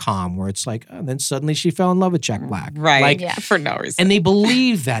rom-com where it's like, and then suddenly she fell in love with Jack Black. Right. Like, for no reason. And they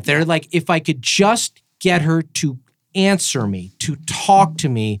believe that. They're like, if I could just get her to answer me, to talk to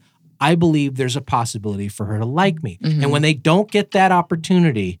me, I believe there's a possibility for her to like me. And when they don't get that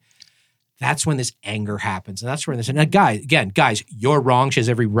opportunity, that's when this anger happens. And that's where this, and guys, you're wrong. She has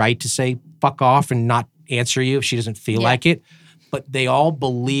every right to say fuck off and not answer you if she doesn't feel like it. But they all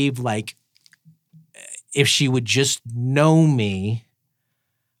believe like, if she would just know me,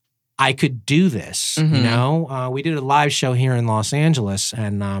 I could do this. You know, we did a live show here in Los Angeles,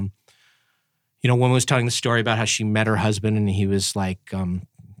 and you know, woman was telling the story about how she met her husband, and he was like,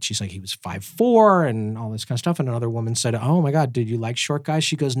 she's like, he was 5'4" and all this kind of stuff. And another woman said, oh my God, did you like short guys?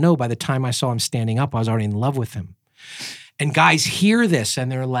 She goes, no, by the time I saw him standing up, I was already in love with him. And guys hear this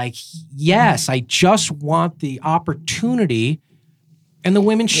and they're like, yes, I just want the opportunity. And the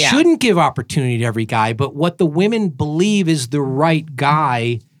women shouldn't give opportunity to every guy, but what the women believe is the right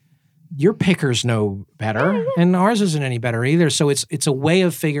guy, your pickers know better, and ours isn't any better either. So it's a way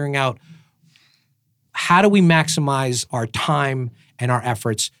of figuring out, how do we maximize our time and our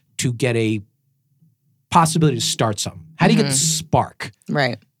efforts to get a possibility to start something? How do you get the spark?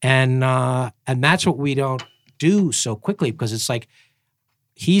 Right. And that's what we don't do so quickly, because it's like,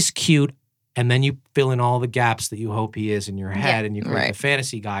 he's cute, And then you fill in all the gaps that you hope he is in your head, and you create the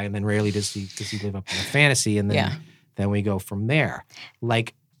fantasy guy, and then rarely does he live up to the fantasy, and then we go from there.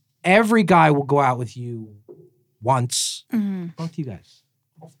 Like, every guy will go out with you once. Both you guys.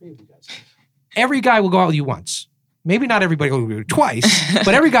 All three of you guys. Every guy will go out with you once. Maybe not everybody will go with you twice,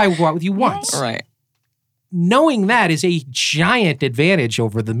 but every guy will go out with you once. Right. Knowing that is a giant advantage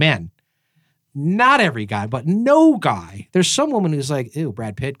over the men. Not every guy, but no guy. There's some woman who's like, ew,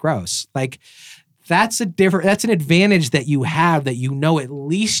 Brad Pitt, gross. Like, that's an advantage that you have, that you know at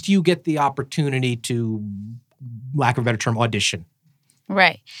least you get the opportunity to, lack of a better term, audition.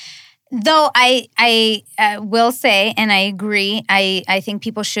 Right. Though I will say, and I agree, I think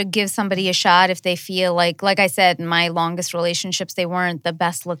people should give somebody a shot if they feel like I said, in my longest relationships, they weren't the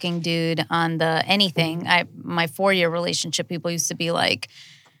best looking dude on the anything. My 4-year relationship, people used to be like,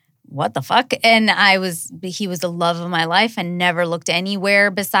 what the fuck? And he was the love of my life. I never looked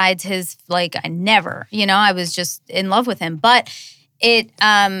anywhere besides his, I never, I was just in love with him. But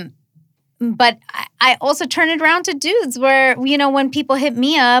but I also turn it around to dudes where, when people hit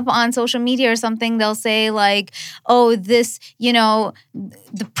me up on social media or something, they'll say like, oh, this, the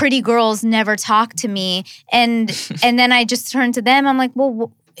pretty girls never talk to me. And then I just turn to them. I'm like,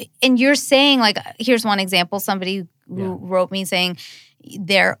 well, and you're saying, like, here's one example. Somebody who wrote me saying,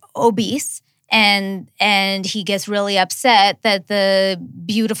 they're obese, and he gets really upset that the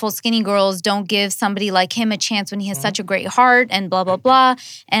beautiful skinny girls don't give somebody like him a chance when he has such a great heart and blah, blah, blah.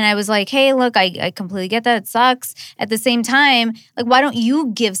 And I was like, hey, look, I completely get that. It sucks. At the same time, like, why don't you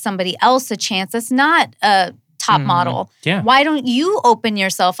give somebody else a chance that's not a top model? Yeah. Why don't you open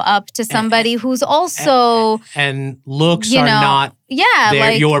yourself up to somebody who's also... And looks are not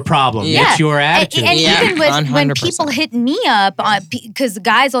your problem. Yeah. It's your attitude. And even when people hit me up, because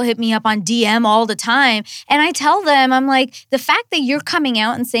guys will hit me up on DM all the time, and I tell them, I'm like, the fact that you're coming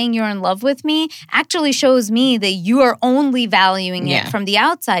out and saying you're in love with me actually shows me that you are only valuing it from the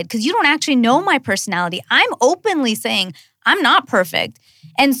outside, because you don't actually know my personality. I'm openly saying I'm not perfect.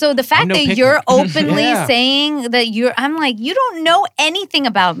 And so the fact that you're openly saying that I'm like, you don't know anything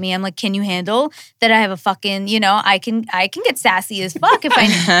about me. I'm like, can you handle that I have a fucking, I can get sassy as fuck if I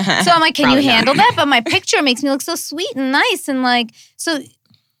need. So I'm like, can you handle that? But my picture makes me look so sweet and nice. And like, so,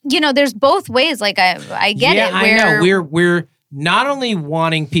 there's both ways. Like, I get it. I know. We're not only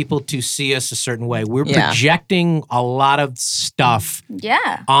wanting people to see us a certain way, we're projecting a lot of stuff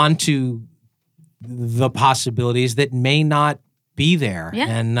onto the possibilities that may not be there. Yeah.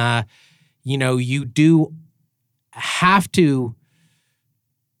 And, you do have to,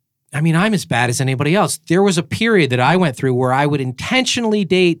 I'm as bad as anybody else. There was a period that I went through where I would intentionally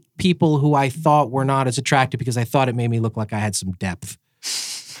date people who I thought were not as attractive because I thought it made me look like I had some depth.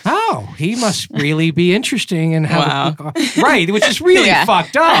 Oh, he must really be interesting and have right, which is really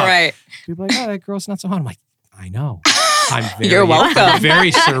fucked up. Right. People are like, oh, that girl's not so hot. I'm like, I know. You're welcome. I'm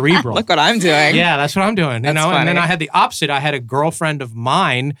very cerebral. Look what I'm doing. Yeah, that's what I'm doing. That's funny. And then I had the opposite. I had a girlfriend of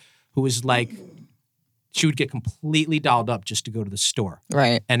mine who was like, she would get completely dolled up just to go to the store.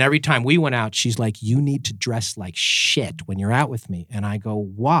 Right. And every time we went out, she's like, you need to dress like shit when you're out with me. And I go,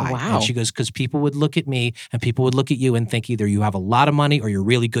 why? Wow. And she goes, because people would look at me and people would look at you and think either you have a lot of money or you're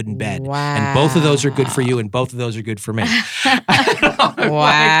really good in bed. Wow. And both of those are good for you and both of those are good for me.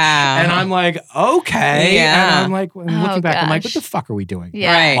 Wow. And I'm like, okay. Yeah. And I'm like, looking back, I'm like, what the fuck are we doing?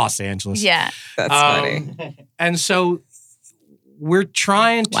 Yeah. Right. Los Angeles. Yeah. That's funny. And so we're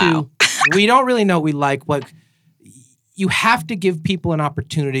trying to, we don't really know what we like. You have to give people an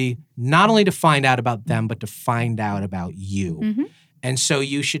opportunity not only to find out about them, but to find out about you. Mm-hmm. And so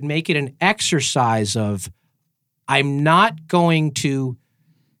you should make it an exercise of, I'm not going to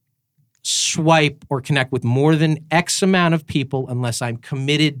swipe or connect with more than X amount of people unless I'm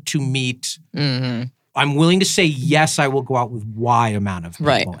committed to meet. Mm-hmm. I'm willing to say, yes, I will go out with Y amount of people.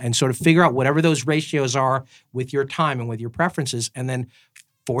 Right. And sort of figure out whatever those ratios are with your time and with your preferences, and then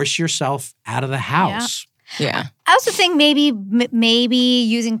force yourself out of the house. Yeah. I also think maybe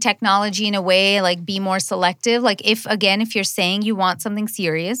using technology in a way, like, be more selective. Like, if you're saying you want something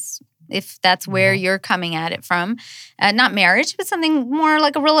serious, if that's where you're coming at it from, not marriage, but something more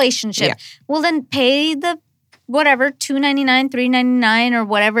like a relationship, well, then pay the whatever, $2.99, $3.99, or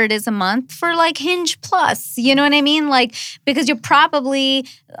whatever it is a month for like Hinge Plus. You know what I mean? Like, because you're probably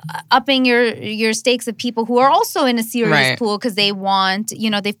upping your stakes of people who are also in a serious pool because they want,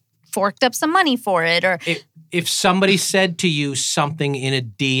 they've forked up some money for it. Or if somebody said to you something in a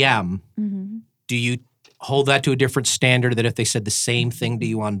DM, do you hold that to a different standard than if they said the same thing to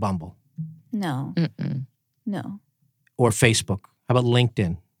you on Bumble? No. Mm-mm. No. Or Facebook? How about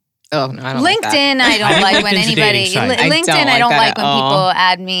LinkedIn? Oh no, I don't LinkedIn, like I don't like when LinkedIn's a anybody. dating site. LinkedIn, I don't like when people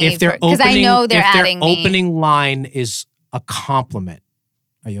add me because I know they're adding me. If their opening line is a compliment,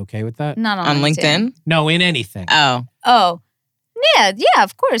 are you okay with that? Not on LinkedIn. No, in anything. Oh. Yeah,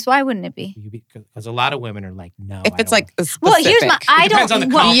 of course. Why wouldn't it be? Because a lot of women are like, no. If it's like specific. Well, here's my. I don't. Depends on the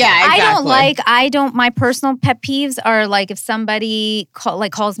compliment. Yeah, exactly. I don't. My personal pet peeves are like if somebody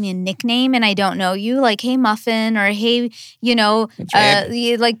calls me a nickname and I don't know you, like hey muffin or hey,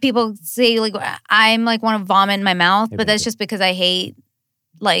 like people say like I'm like want to vomit in my mouth, but that's just because I hate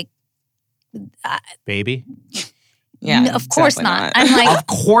like baby. Yeah, no, of course not. I'm like, of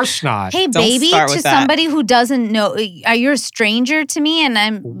course not. Hey, baby, to somebody who doesn't know, are you a stranger to me?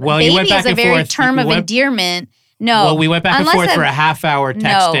 And baby is a very term of endearment. No. Well, we went back and forth for a half hour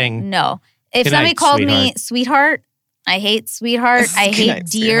texting. No. If somebody called me sweetheart, I hate sweetheart. I hate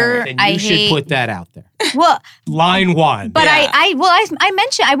dear. Then you should put that out there. Well, line one. But I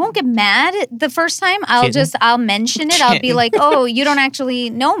mentioned I won't get mad the first time. I'll mention it. I'll be like, oh, you don't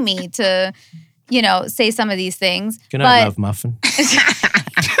actually know me to. Say some of these things. Good night, love muffin. People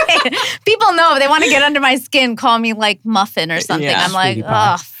know if they want to get under my skin, call me like muffin or something. Yeah, I'm like,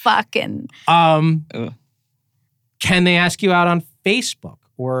 oh, fucking. Can they ask you out on Facebook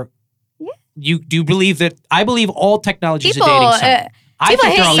or? Yeah. Do you believe that? I believe all technology is a dating site. I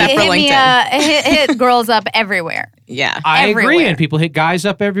think they're all hit girls up everywhere. Yeah, I agree, and people hit guys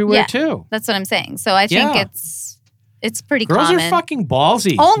up everywhere too. That's what I'm saying. So I think it's pretty Girls common. Girls are fucking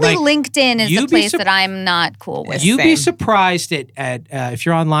ballsy. Only LinkedIn is the place that I'm not cool with. You'd be surprised at if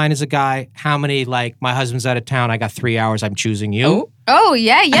you're online as a guy, how many like my husband's out of town. I got 3 hours. I'm choosing you. Oh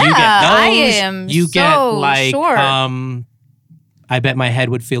yeah. You get those. I am. You so get like sure. I bet my head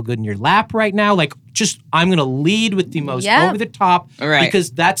would feel good in your lap right now. Like I'm going to lead with the most over the top because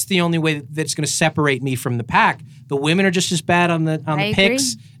that's the only way that's going to separate me from the pack. The women are just as bad on the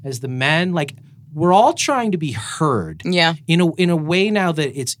pics as the men. Like. We're all trying to be heard. Yeah. In a way now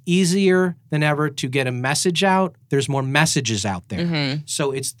that it's easier than ever to get a message out. There's more messages out there. Mm-hmm.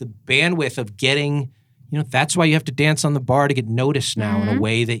 So it's the bandwidth of getting, that's why you have to dance on the bar to get noticed now in a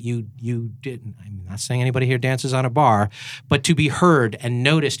way that you didn't. I'm not saying anybody here dances on a bar, but to be heard and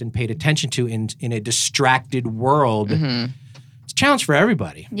noticed and paid attention to in a distracted world, it's a challenge for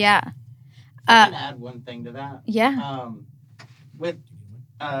everybody. Yeah. I can add one thing to that. Yeah. With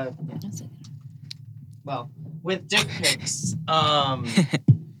dick pics,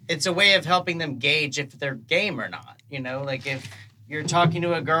 it's a way of helping them gauge if they're game or not. Like if you're talking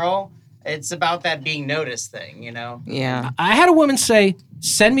to a girl, it's about that being noticed thing, Yeah. I had a woman say,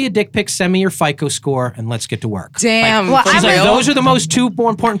 send me a dick pic, send me your FICO score, and let's get to work. Damn. She's like, those are the most two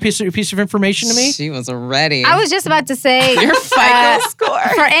more important piece of information to me. She was ready. I was just about to say, your FICO score.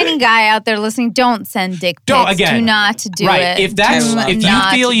 For any guy out there listening, don't send dick pics. Do not do it. If you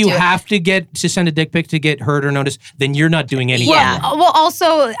feel you have to send a dick pic to get heard or noticed, then you're not doing anything. Yeah. Well,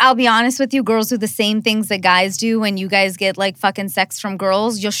 also, I'll be honest with you, girls do the same things that guys do. When you guys get like fucking sex from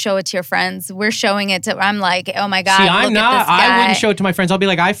girls, you'll show it to your friends. We're showing it to. I'm like, oh my god. See, I'm not. I wouldn't show it to my friends. I'll be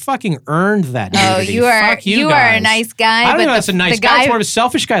like, I fucking earned that. Nudity. You are. Fuck you are a nice guy. I don't know. That's a nice guy. It's more of a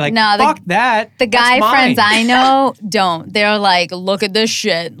selfish guy. Like, fuck that. The guy friends I know don't. They're like, look at this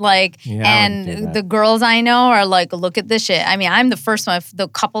shit. Like, and the girls I know are like, look at this shit. I mean, I'm the first one. The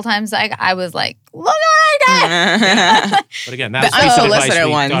couple times I was like, look what I got. But again, that's the unsolicited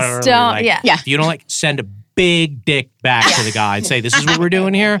ones. Don't. If you don't like, send a big dick back to the guy and say, this is what we're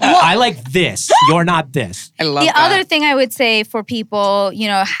doing here. I like this. You're not this. I love that. The other thing I would say for people,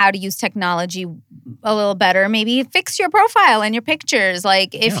 how to use technology a little better, maybe fix your profile and your pictures.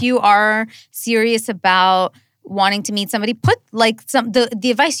 Like if you are serious about wanting to meet somebody, put like the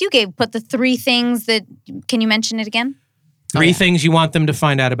advice you gave, put the 3 things that, can you mention it again? 3 things you want them to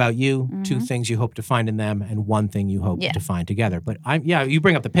find out about you, 2 things you hope to find in them, and 1 thing you hope to find together. But you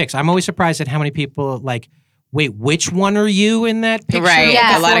bring up the pics. I'm always surprised at how many people like, wait, which one are you in that picture? Right,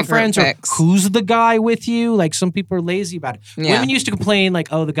 a lot of friends. Or who's the guy with you? Like some people are lazy about it. Yeah. Women used to complain like,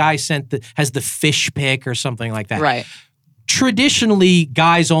 oh, the guy has the fish pic or something like that. Right. Traditionally,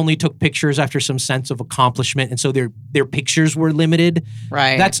 guys only took pictures after some sense of accomplishment, and so their pictures were limited.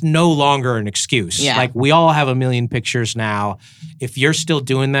 Right. That's no longer an excuse. Yeah. Like we all have a million pictures now. If you're still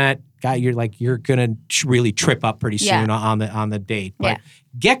doing that, guy, you're gonna really trip up pretty soon on the date. But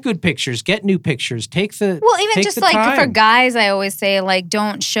get good pictures, get new pictures. Even just like time. For guys, I always say like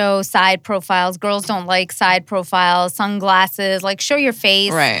don't show side profiles. Girls don't like side profiles, sunglasses. Like show your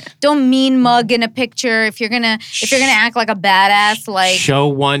face. Right. Don't mean mug in a picture. If you're gonna act like a badass, like show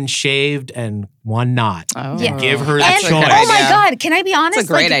one shaved and one not. Oh. Yeah. Give her the choice. Oh my God, can I be honest? That's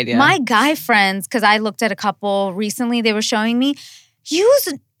a great idea. My guy friends, because I looked at a couple recently, they were showing me, use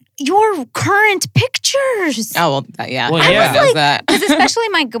your current pictures. Oh, well, yeah. Well, Everyone yeah. knows that. Because especially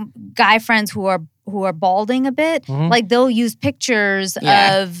my guy friends who are balding a bit, like they'll use pictures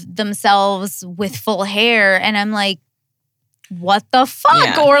of themselves with full hair, and I'm like, what the fuck?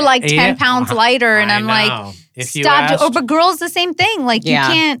 Yeah. Or like 10 pounds lighter, and I'm like, stop. But girls, the same thing. Like you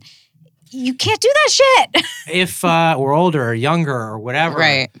can't do that shit. If we're older or younger or whatever,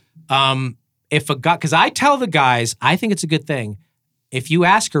 Right. If a guy, because I tell the guys, I think it's a good thing. If you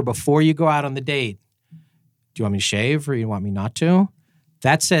ask her before you go out on the date, do you want me to shave or you want me not to?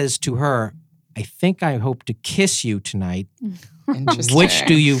 That says to her, I think I hope to kiss you tonight. Interesting. Which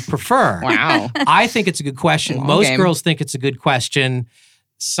do you prefer? Wow. I think it's a good question. Long Most game. girls think it's a good question.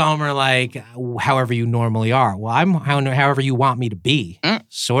 Some are like, however you normally are. Well, I'm however you want me to be,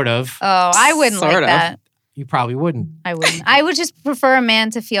 sort of. Oh, I wouldn't Sort like of. that. You probably wouldn't. I wouldn't. I would just prefer a man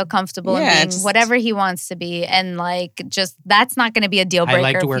to feel comfortable in being just- whatever he wants to be, and like just that's not going to be a deal I breaker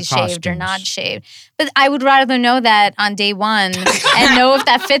like to if wear he's shaved or costumes. not shaved. But I would rather know that on day one and know if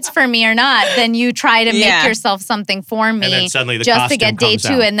that fits for me or not than you try to make yourself something for me then suddenly the just to costume get day comes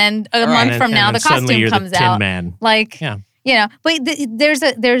 2, out. and then a month from now the suddenly costume you're comes the Tin out. Man. Like, Yeah. you know, but there's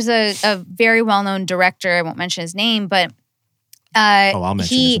a very well known director. I won't mention his name, but I'll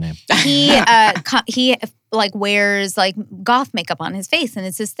mention his name. he like wears like goth makeup on his face, and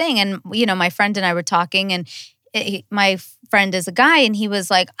it's his thing. And you know, my friend and I were talking, and my friend is a guy, and he was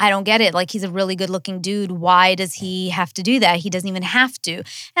like, I don't get it. Like, he's a really good looking dude. Why does he have to do that? He doesn't even have to. And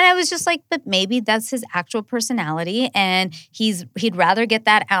I was just like, but maybe that's his actual personality, and he'd rather get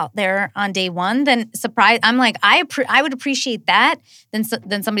that out there on day one than surprise. I'm like, I would appreciate that than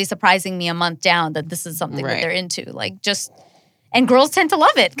somebody surprising me a month down that this is something that they're into. Like, just. And girls tend to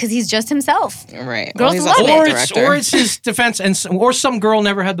love it because he's just himself. Right. Girls he's love also it. a director. Or it's his defense, or some girl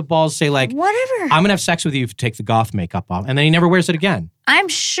never had the balls to say like, Whatever. I'm gonna have sex with you if you take the goth makeup off, and then he never wears it again. I'm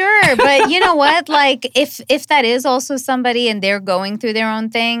sure, but you know what? Like, if that is also somebody and they're going through their own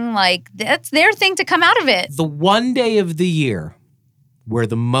thing, like that's their thing to come out of it. The one day of the year where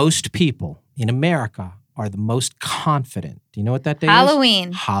the most people in America are the most confident. Do you know what that day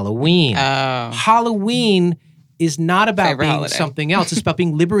Halloween. is? Halloween. Oh. Halloween is not about Favorite being holiday. something else. It's about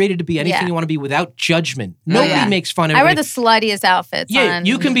being liberated to be anything Yeah. you want to be without judgment. Nobody yeah. makes fun of I wear everybody. the sluttiest outfits. Yeah, on.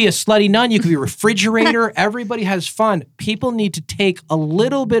 you can be a slutty nun. You can be a refrigerator. Everybody has fun. People need to take a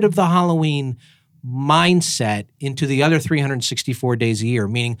little bit of the Halloween mindset into the other 364 days a year,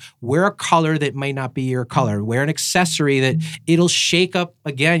 meaning wear a color that might not be your color. Wear an accessory that it'll shake up,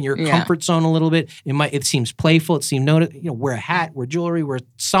 again, your comfort zone a little bit. It seems playful. It seems, wear a hat, wear jewelry, wear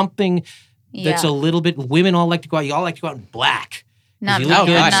something that's a little bit, women all like to go out. You all like to go out in black. Not you me. look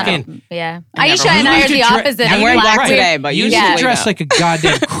good Not skin. Yeah. never- Aisha and I You are the need to opposite. I'm of wearing black black today, but You usually need to wake dress up. like a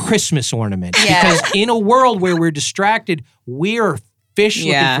goddamn Christmas ornament. Yeah. Because in a world where we're distracted, we're fish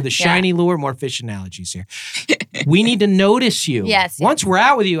looking for the shiny lure. More fish analogies here. We need to notice you. Yes. Once we're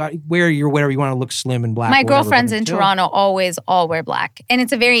out with you, wear your whatever you want to look slim and black. My whatever, girlfriends but in until- Toronto always all wear black. And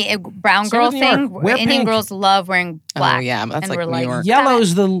it's a very brown Same girl with New York. thing. Wear Indian pink. girls love wearing black. Oh, yeah. That's and like we're New like, York.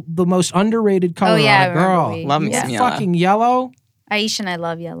 Yellow's the most underrated color yeah, I on a girl. remember Love me Yeah. some yellow. Fucking yellow. Aisha and I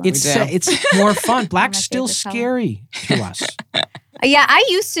love yellow. It's do. it's more fun. Black's My still favorite color. scary to us. Yeah, I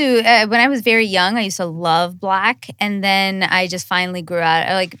used to, when I was very young, I used to love black. And then I just finally grew out.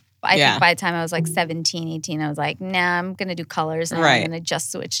 I think by the time I was like 17, 18, I was like, nah, I'm going to do colors. And I'm going to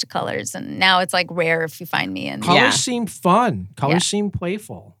just switch to colors. And now it's like rare if you find me in Colors seem fun. Colors seem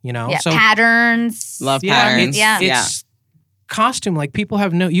playful, So patterns. Love yeah, patterns. it's costume. Like people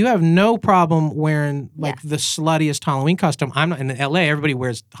you have no problem wearing like the sluttiest Halloween costume. I'm not in LA. Everybody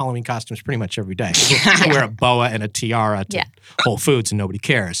wears Halloween costumes pretty much every day. I wear a boa and a tiara to Whole Foods and nobody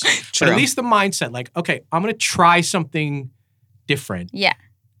cares. But at least the mindset, like, okay, I'm going to try something different. Yeah.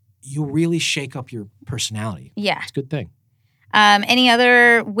 You really shake up your personality. Yeah. It's a good thing. Any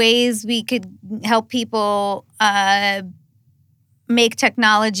other ways we could help people make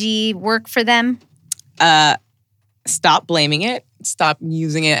technology work for them? Stop blaming it. Stop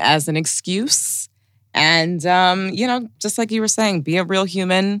using it as an excuse. And, just like you were saying, be a real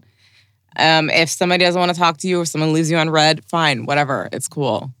human. If somebody doesn't want to talk to you or someone leaves you on red, fine, whatever. It's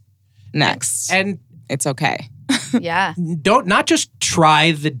cool. Next. And it's okay. Yeah. not just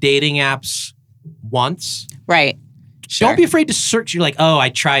try the dating apps once. Right. Sure. Don't be afraid to search. You're like, oh, I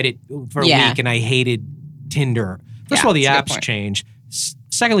tried it for a Yeah. week and I hated Tinder. First of all, the that's a good apps point. change.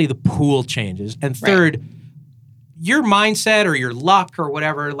 Secondly, the pool changes. And third, your mindset or your luck or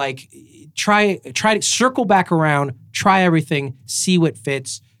whatever, like try to circle back around, try everything, see what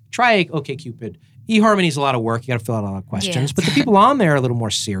fits. Try OkCupid. eHarmony's a lot of work. You got to fill out a lot of questions. Yeah. But the people on there are a little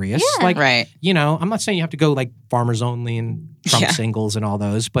more serious. Yeah. Like, Right. you know, I'm not saying you have to go like Farmers Only and Trump Singles and all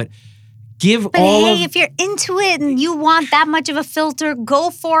those, but give But all hey, of if you're into it and you want that much of a filter,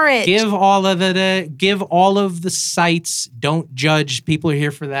 go for it. give all of the sites. Don't judge people are here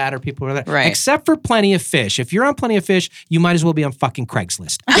for that or people are that. Right. Except for Plenty of Fish. If you're on Plenty of Fish, you might as well be on fucking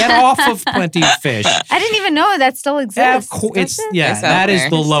Craigslist. Get off of Plenty of Fish. I didn't even know that still exists. It's Does it? It's out that is there.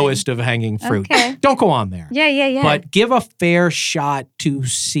 the lowest of hanging fruit. Okay. Don't go on there. Yeah. But give a fair shot to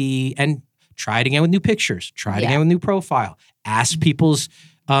see and try it again with new pictures. Try it Yeah. again with new profile.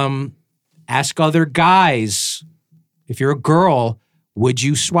 Ask other guys. If you're a girl, would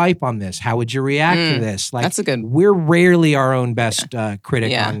you swipe on this? How would you react to this? Like that's a good- We're rarely our own best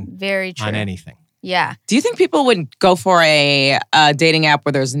critic Yeah. on Very true. anything. Yeah. Do you think people would go for a dating app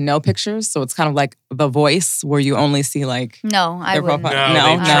where there's no pictures? So it's kind of like The Voice, where you only see like No, I their wouldn't. profile. No, No,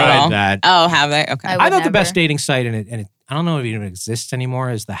 they've not tried at all. that. Oh, have they? Okay. I I would thought the best never. dating site, and I don't know if it even exists anymore,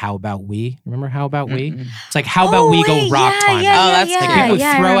 is the How About We. Remember How About We? Mm-mm. It's like How About We go wait, rock yeah, climbing. Yeah, Oh, that's yeah, cute. yeah, People would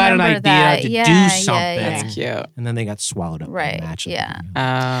yeah, I throw out an remember idea that. to Yeah, do yeah, something. yeah. That's cute. And then they got swallowed up. in Right, the match. yeah.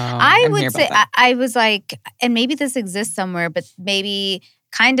 I would say I was like, and maybe this exists somewhere, but maybe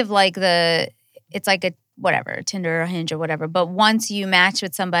kind of like it's like a whatever, Tinder or Hinge or whatever. But once you match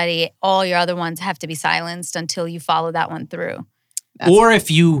with somebody, all your other ones have to be silenced until you follow that one through. Or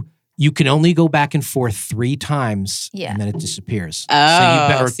if you can only go back and forth 3 times, Yeah. and then it disappears.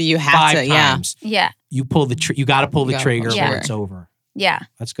 Oh, so you have 5 to, yeah. times. Yeah, You pull you got to pull the You gotta trigger, pull the or trigger. it's over. yeah.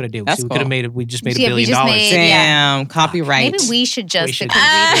 That's a good idea. That's See, we could have cool. made it. We just made Yeah, $1 we billion. just made- Damn, copyright. Maybe we should just, We should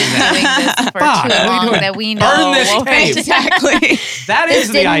because do we've been doing this for Fuck, too what are we long doing? that we know. Burn this what we're tape. doing. Exactly. That This is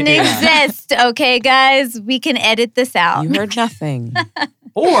the didn't idea. exist. Okay, guys, we can edit this out. You heard nothing.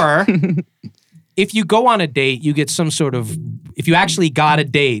 Or if you go on a date, you get some sort of. If you actually got a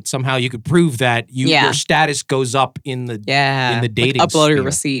date, somehow you could prove that your status goes up in the Yeah. in the dating. Like upload your sphere.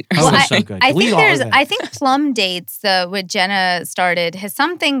 receipt. Oh, Well, that's so good. I Delete think all of there's. that. I think Plum Dates, what Jenna started, has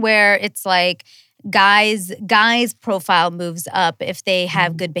something where it's like guys' profile moves up if they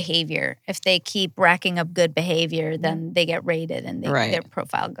have good behavior. If they keep racking up good behavior, then they get rated and their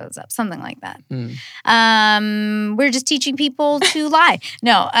profile goes up. Something like that. We're just teaching people to lie.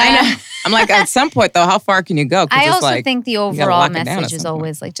 No, I know. I'm like, at some point though, how far can you go? 'Cause I it's also like, think the gotta overall lock it down at message is some point.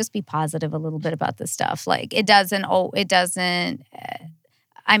 always like just be positive a little bit about this stuff. Like it doesn't.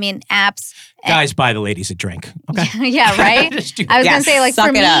 I mean, apps. Guys, buy the ladies a drink. Okay. Yeah, right. Just do I was Yeah, gonna say, like suck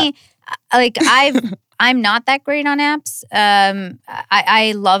for it me, like I'm not that great on apps.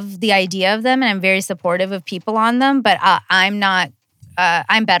 I love the idea of them, and I'm very supportive of people on them. But I'm not.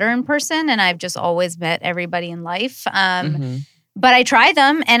 I'm better in person, and I've just always met everybody in life. But I try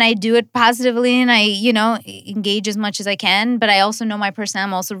them, and I do it positively, and I, engage as much as I can. But I also know my person.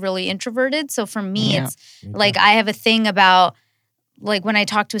 I'm also really introverted, so for me, it's like I have a thing about like when I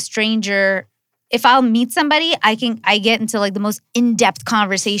talk to a stranger. If I'll meet somebody, I get into like the most in-depth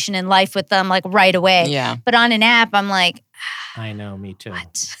conversation in life with them like right away. Yeah. But on an app, I'm like, I know, me too.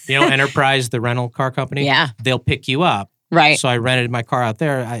 what? Enterprise, the rental car company. Yeah. They'll pick you up. Right. So I rented my car out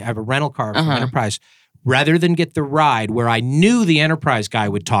there. I have a rental car from Uh-huh. Enterprise. Rather than get the ride where I knew the Enterprise guy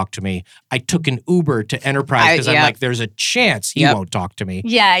would talk to me, I took an Uber to Enterprise because I'm like, there's a chance he won't talk to me.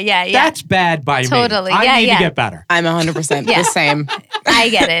 Yeah. That's bad by Totally. me. I need Yeah. to get better. I'm 100% Yeah. the same. I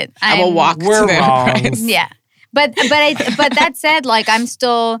get it. I will walk We're to the wrong. Enterprise. Yeah. But that said, like I'm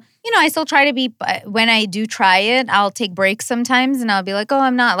still, I still try to be, when I do try it, I'll take breaks sometimes and I'll be like, oh,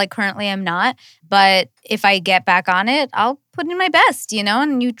 I'm not, like currently I'm not. But if I get back on it, I'll put in my best,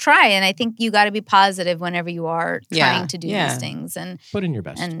 and you try. And I think you got to be positive whenever you are trying to do these things. And put in your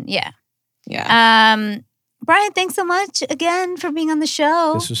best. And yeah. Yeah. Brian, thanks so much again for being on the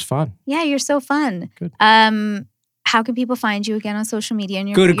show. This was fun. Yeah, you're so fun. Good. How can people find you again on social media?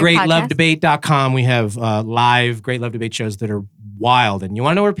 And Go to your podcast? greatlovedebate.com. We have live Great Love Debate shows that are wild. And you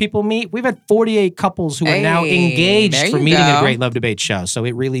want to know where people meet? We've had 48 couples who are now Hey, engaged there for you meeting a go. Great Love Debate show. So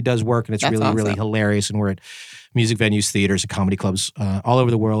it really does work, and it's That's really, really awesome. hilarious. And we're at music venues, theaters, and comedy clubs all over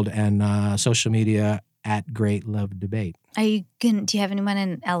the world, and social media at Great Love Debate. Do you have anyone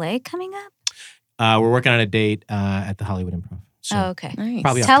in LA coming up? We're working on a date at the Hollywood Improv. So Oh, okay. Nice.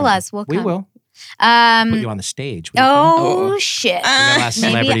 probably Tell October. us. We'll We come. will put you on the stage. Will you come? Oh, shit. We got lots of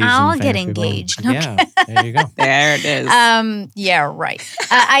Maybe celebrities and I'll get famous people. engaged. Yeah, there you go. There it is. Yeah, right.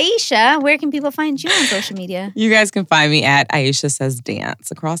 Aisha, where can people find you on social media? You guys can find me at Aisha Says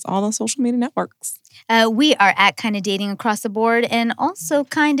Dance across all the social media networks. We are at Kinda Dating across the board and also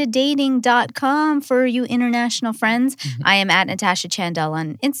kindadating.com for you international friends. I am at Natasha Chandel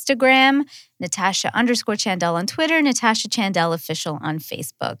on Instagram. Natasha_Chandel on Twitter, Natasha Chandel Official on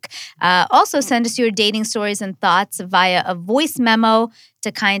Facebook. Also, send us your dating stories and thoughts via a voice memo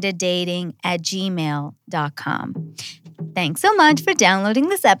to kindadating@gmail.com. Thanks so much for downloading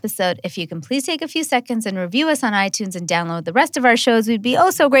this episode. If you can please take a few seconds and review us on iTunes and download the rest of our shows, we'd be oh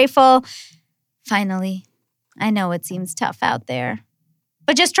so grateful. Finally, I know it seems tough out there,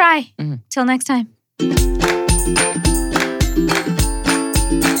 but just try. Till next time.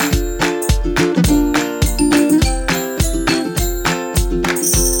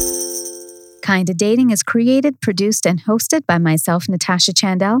 Kinda Dating is created, produced, and hosted by myself, Natasha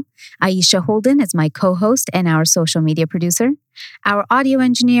Chandel. Aisha Holden is my co-host and our social media producer. Our audio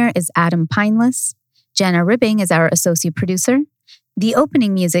engineer is Adam Pineless. Jenna Ribbing is our associate producer. The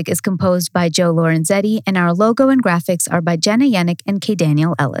opening music is composed by Joe Lorenzetti, and our logo and graphics are by Jenna Yannick and K.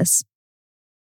 Daniel Ellis.